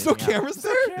don't know how. There's no anything cameras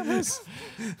there. happens.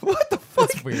 Cameras. What the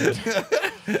fuck? That's weird.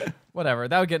 Whatever.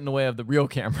 That would get in the way of the real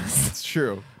cameras. It's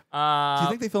true. Do you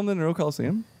think they filmed in a real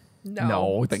Coliseum?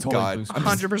 No, it's Thank totally God. blue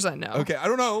I'm screen. 100% no. Okay, I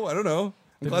don't know.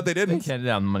 I'm glad they They didn't. can't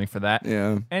down the money for that.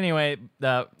 Yeah. Anyway,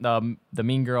 the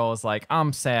mean girl is like,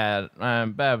 I'm sad.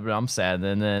 I'm sad.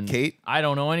 And then Kate? I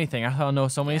don't know anything. I don't know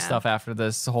so many Yeah. stuff after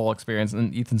this whole experience.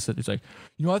 And Ethan said, he's like,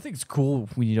 I think it's cool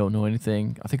when you don't know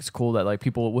anything. I think it's cool that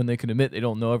people, when they can admit they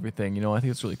don't know everything, I think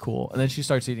it's really cool. And then she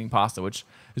starts eating pasta, which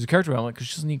is a character element because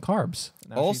she doesn't eat carbs.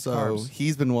 Now she eats Also, carbs.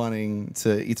 he's been wanting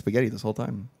to eat spaghetti this whole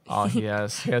time. Oh, he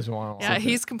has one. Yeah,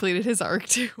 he's completed his arc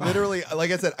too. Literally,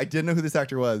 like I said, I didn't know who this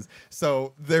actor was.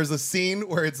 So there's a scene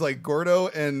where it's like Gordo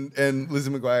and Lizzie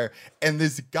McGuire, and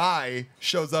this guy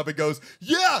shows up and goes,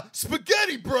 "Yeah,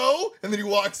 spaghetti, bro," and then he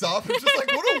walks off. It's just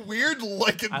like, what a weird,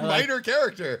 minor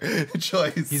character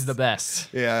choice. He's the best.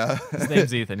 Yeah. His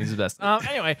name's Ethan. He's the best.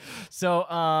 Anyway, so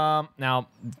now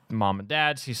mom and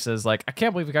dad, she says I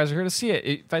can't believe you guys are here to see it.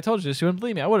 If I told you this, you wouldn't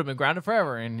believe me. I would have been grounded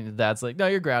forever. And his dad's like, no,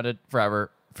 you're grounded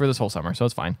forever for this whole summer, so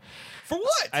it's fine. For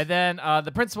what? And then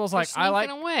the principal's like,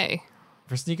 Sneaking away.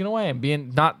 for sneaking away and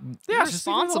being not she's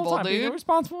sneaking the whole Irresponsible, time, being dude.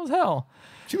 irresponsible as hell.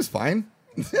 She was fine.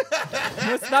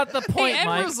 That's not the The point, end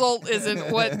Mike. result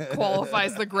isn't what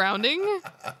qualifies the grounding.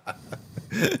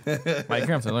 Mike, you're gonna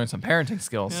have to learn some parenting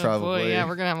skills. Oh, Probably. boy, yeah,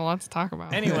 we're gonna have a lot to talk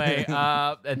about. Anyway,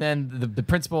 and then the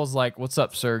principal's like, "What's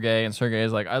up, Sergey?" And Sergey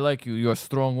is like, "I like you. You're a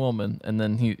strong woman." And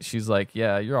then she's like,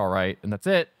 "Yeah, you're all right." And that's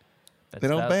it. They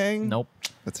don't bang? Nope.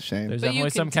 That's a shame. There's But you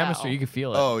definitely can some chemistry. tell. You can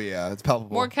feel it. Oh, yeah. It's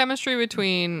palpable. More chemistry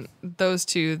between those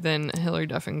two than Hilary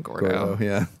Duff and Gordo. Gordo,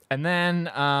 yeah. And then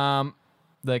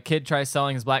the kid tries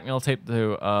selling his blackmail tape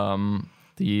to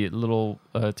the little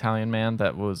Italian man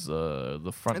that was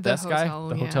the front The desk guy, hotel,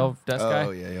 the yeah. hotel desk guy. Oh,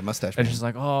 yeah. Mustache And man. she's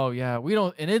like, "Oh yeah,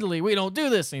 in Italy we don't do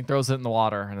this," and he throws it in the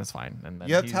water, and it's fine. And then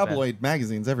You have he's dead. tabloid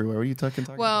magazines everywhere. What are you talking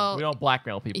about? Well, We don't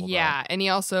blackmail people. yeah, and he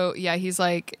also, he's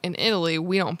like, in Italy,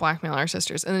 we don't blackmail our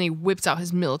sisters. And then he whips out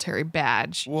his military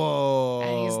badge.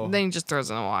 Whoa. And then he just throws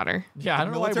it in the water. though. Yeah, I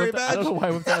don't know why. Military I don't know why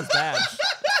with that badge.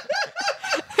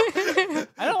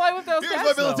 I don't know why with that Here's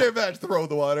badge. my military badge. Throw in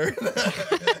the water.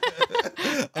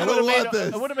 I don't want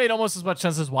this. It would have made almost as much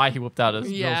sense as why he whipped out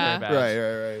his Yeah. military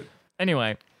badge. Right.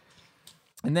 Anyway,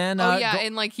 and then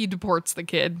and like he deports the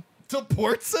kid.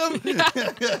 Deports him?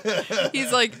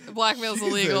 He's like, blackmail's Jesus.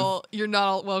 illegal. You're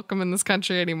not welcome in this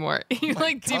country anymore. He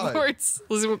God. deports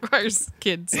Lizzie McGuire's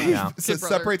kids. Yeah. So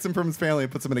separates him from his family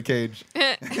and puts him in a cage.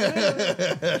 Yeah,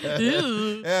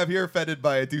 if you're offended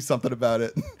by it, do something about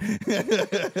it.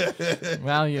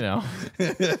 well,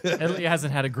 Italy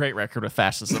hasn't had a great record with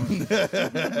fascism.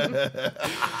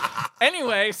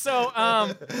 Anyway, so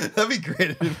That'd be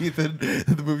great if Ethan,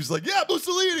 the movie's like, yeah,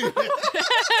 Mussolini.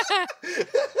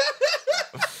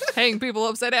 Hang people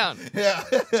upside down. Yeah.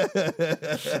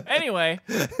 anyway,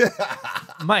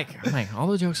 Mike, all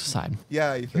the jokes aside,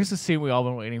 Yeah, Ethan. here's the scene we all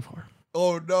been waiting for.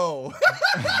 Oh, no.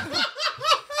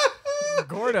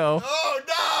 Gordo, Oh,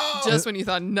 no. Just when you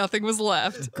thought nothing was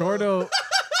left. Gordo,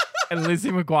 and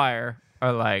Lizzie McGuire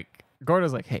are like,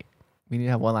 Gordo's like, "Hey, we need to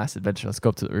have one last adventure. Let's go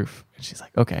up to the roof." And she's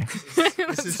like, "Okay."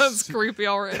 That sounds creepy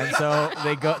already. And so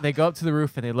they go up to the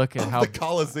roof and they look at The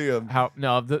Coliseum.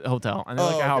 of the hotel, and they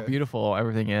look at how okay. beautiful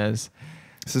everything is.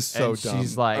 This is so and dumb.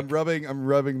 she's like- I'm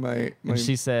rubbing my And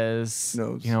she says,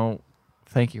 nose.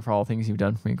 "Thank you for all the things you've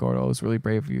done for me, Gordo. It was really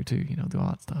brave of you to, do all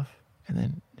that stuff." And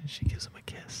then she gives him a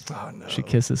kiss. Oh, no. She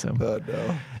kisses him, Oh,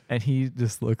 no. and he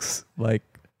just looks like,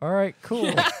 "All right,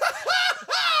 cool."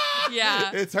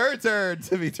 Yeah. It's her turn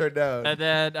to be turned down. And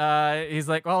then he's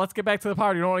like, "Well, let's get back to the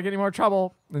party. You don't want to get any more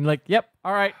trouble." And like, "Yep,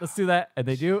 all right, let's do that." And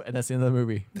they do, and that's the end of the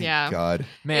movie. Yeah. God.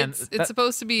 Man, It's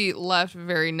supposed to be left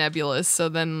very nebulous. So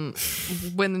then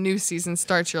when the new season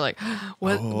starts, you're like,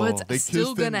 what's They still kissed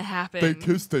in- going to happen? They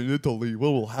kissed in Italy. What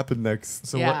will happen next?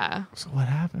 so yeah. So what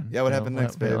happened? Yeah, what happened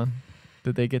next, babe? Phelan?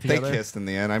 Did they get They together? kissed in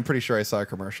the end. I'm pretty sure I saw a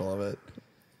commercial of it.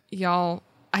 Y'all,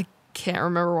 I can't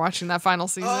remember watching that final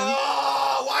season.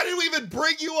 Oh, why did we even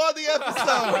bring you on the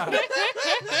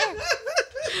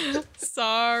episode?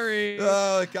 sorry.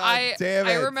 Oh God damn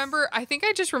it! I think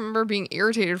I just remember being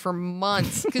irritated for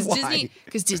months because Why?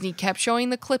 Disney kept showing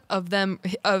the clip of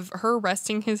her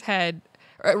resting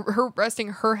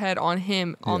her head on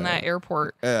him on that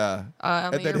airport. Yeah. On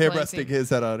And the then him airplane resting scene. his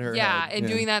head on her Yeah, head. and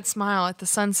doing that smile at the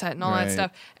sunset and all Right. that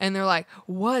stuff. And they're like,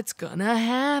 "What's gonna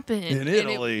happen In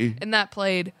Italy. And that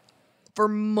played for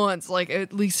months, like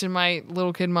at least in my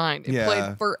little kid mind. It Yeah.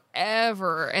 played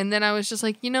forever. And then I was just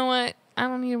like, you know what? I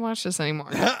don't need to watch this anymore.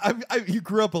 You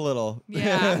grew up a little.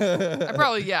 Yeah. I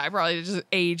probably just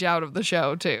age out of the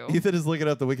show too. Ethan is looking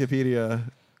up the Wikipedia.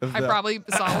 Of I that. probably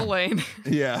saw the lane.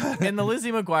 Yeah. In the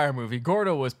Lizzie McGuire movie,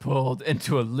 Gordo was pulled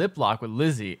into a lip lock with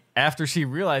Lizzie after she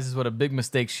realizes what a big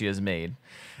mistake she has made.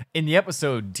 In the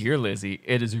episode Dear Lizzie,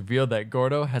 it is revealed that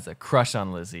Gordo has a crush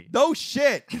on Lizzie. No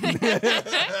shit.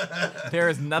 There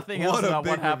is nothing else What a about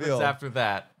what big happens reveal. after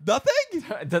that. Nothing?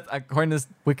 That's according to this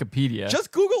Wikipedia.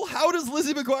 Just Google how does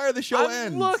Lizzie McGuire the show I'm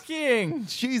end? looking.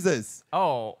 Jesus.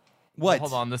 Oh. What?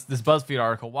 Hold on, this BuzzFeed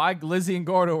article. Why Lizzie and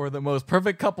Gordo were the most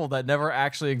perfect couple that never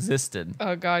actually existed.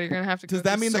 Oh God, you're gonna have to. Does go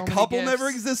that through mean so the many couple gifs. never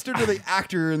existed or the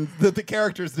actor and the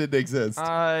characters didn't exist?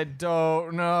 I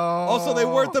don't know. Also, they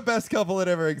weren't the best couple that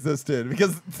ever existed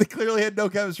because they clearly had no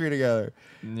chemistry together.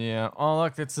 Yeah. Oh,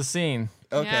 look, it's the scene.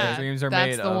 Okay. Yeah, Dreams are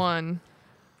that's made the of. one.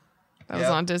 That was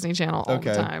Yep. on Disney Channel all Okay.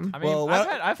 the time. I mean, Well,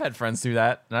 I've had friends do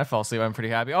that, and I fall asleep. I'm pretty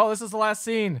happy. Oh, this is the last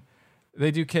scene. They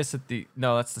do kiss at the.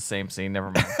 No, that's the same scene.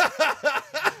 Never mind.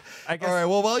 I guess. All right.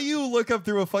 Well, while you look up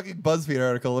through a fucking BuzzFeed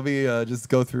article, let me just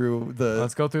go through the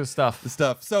Let's go through the stuff.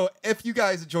 stuff. So, if you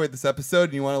guys enjoyed this episode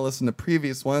and you want to listen to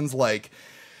previous ones like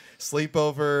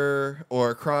Sleepover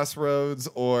or Crossroads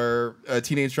or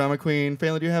Teenage Drama Queen,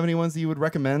 Phelan, do you have any ones that you would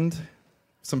recommend?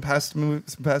 Some past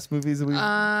movies that we've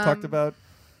talked about.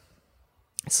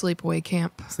 Sleepaway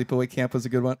Camp. Sleepaway Camp was a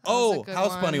good one. was a Oh, good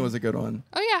House Bunny one. was a good one.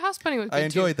 Oh yeah, House Bunny was good I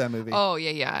enjoyed too. that movie. Oh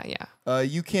yeah.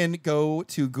 You can go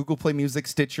to Google Play Music,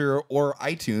 Stitcher, or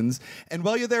iTunes. And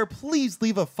while you're there, please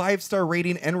leave a 5-star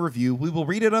rating and review. We will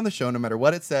read it on the show no matter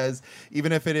what it says,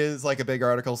 even if it is like a big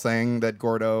article saying that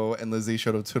Gordo and Lizzie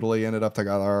should have totally ended up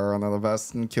together and they're the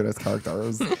best and cutest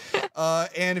characters.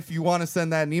 And if you want to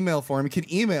send that an email form, you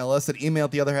can email us at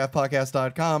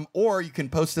email@theotherhalfpodcast.com, or you can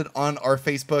post it on our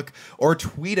Facebook or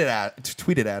tweet it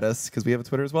at us because we have a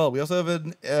Twitter as well. We also have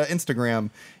an Instagram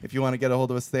if you want to get a hold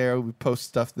of us there. We post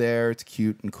stuff there. It's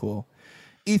cute and cool.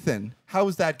 Ethan,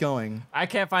 how's that going? I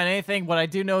can't find anything. What I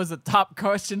do know is the top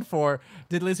question for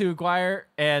did Lizzie McGuire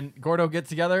and Gordo get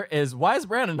together is why is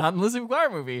Brandon not in the Lizzie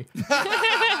McGuire movie?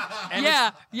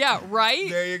 Yeah, right?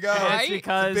 There you go. And Right? it's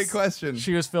because Big question.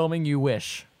 she was filming You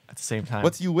Wish at the same time.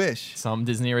 What's You Wish? some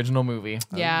Disney original movie?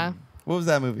 Yeah. What was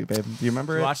that movie, babe? Do you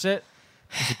remember You it? watched it?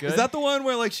 Is it good? Is that the one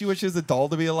where like she wishes a doll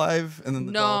to be alive and then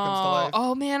the doll comes to No. life?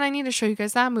 Oh man, I need to show you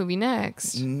guys that movie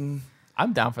next.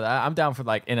 I'm down for that. I'm down for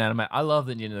like inanimate. I love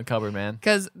the Indian in the cupboard, man.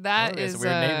 Because that It's is a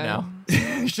weird name now.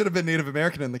 You should have been Native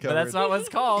American in the But cover. that's not what it's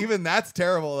called. Even that's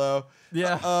terrible though.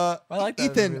 Yeah. I like that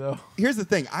Ethan, movie, though. here's the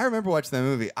thing. I remember watching that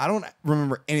movie. I don't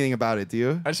remember anything about it. Do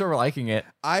you? I just remember liking it.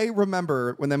 I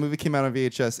remember when that movie came out on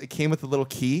VHS, it came with a little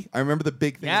key. I remember the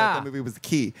big thing about Yeah. that movie was the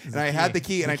key. And I key. had the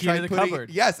key and The I key tried to the putting cupboard.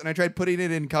 Yes, and I tried putting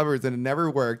it in cupboards and it never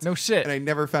worked. No shit. And I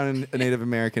never found a Native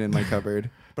American in my cupboard.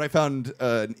 But I found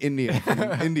an Indian from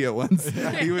India once.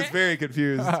 He was very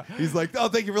confused. He's like, "Oh,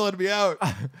 thank you for letting me out.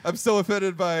 I'm so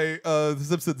offended by The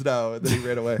Simpsons now." And then he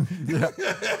ran away.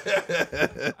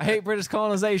 I hate British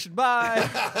colonization. Bye.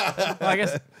 Well, I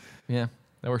guess. Yeah,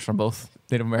 that works for both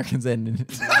Native Americans and.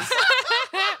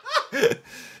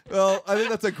 Well, I think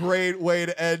that's a great way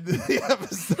to end the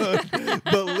episode.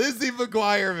 The Lizzie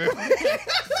McGuire movie.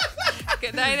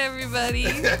 Good night, everybody.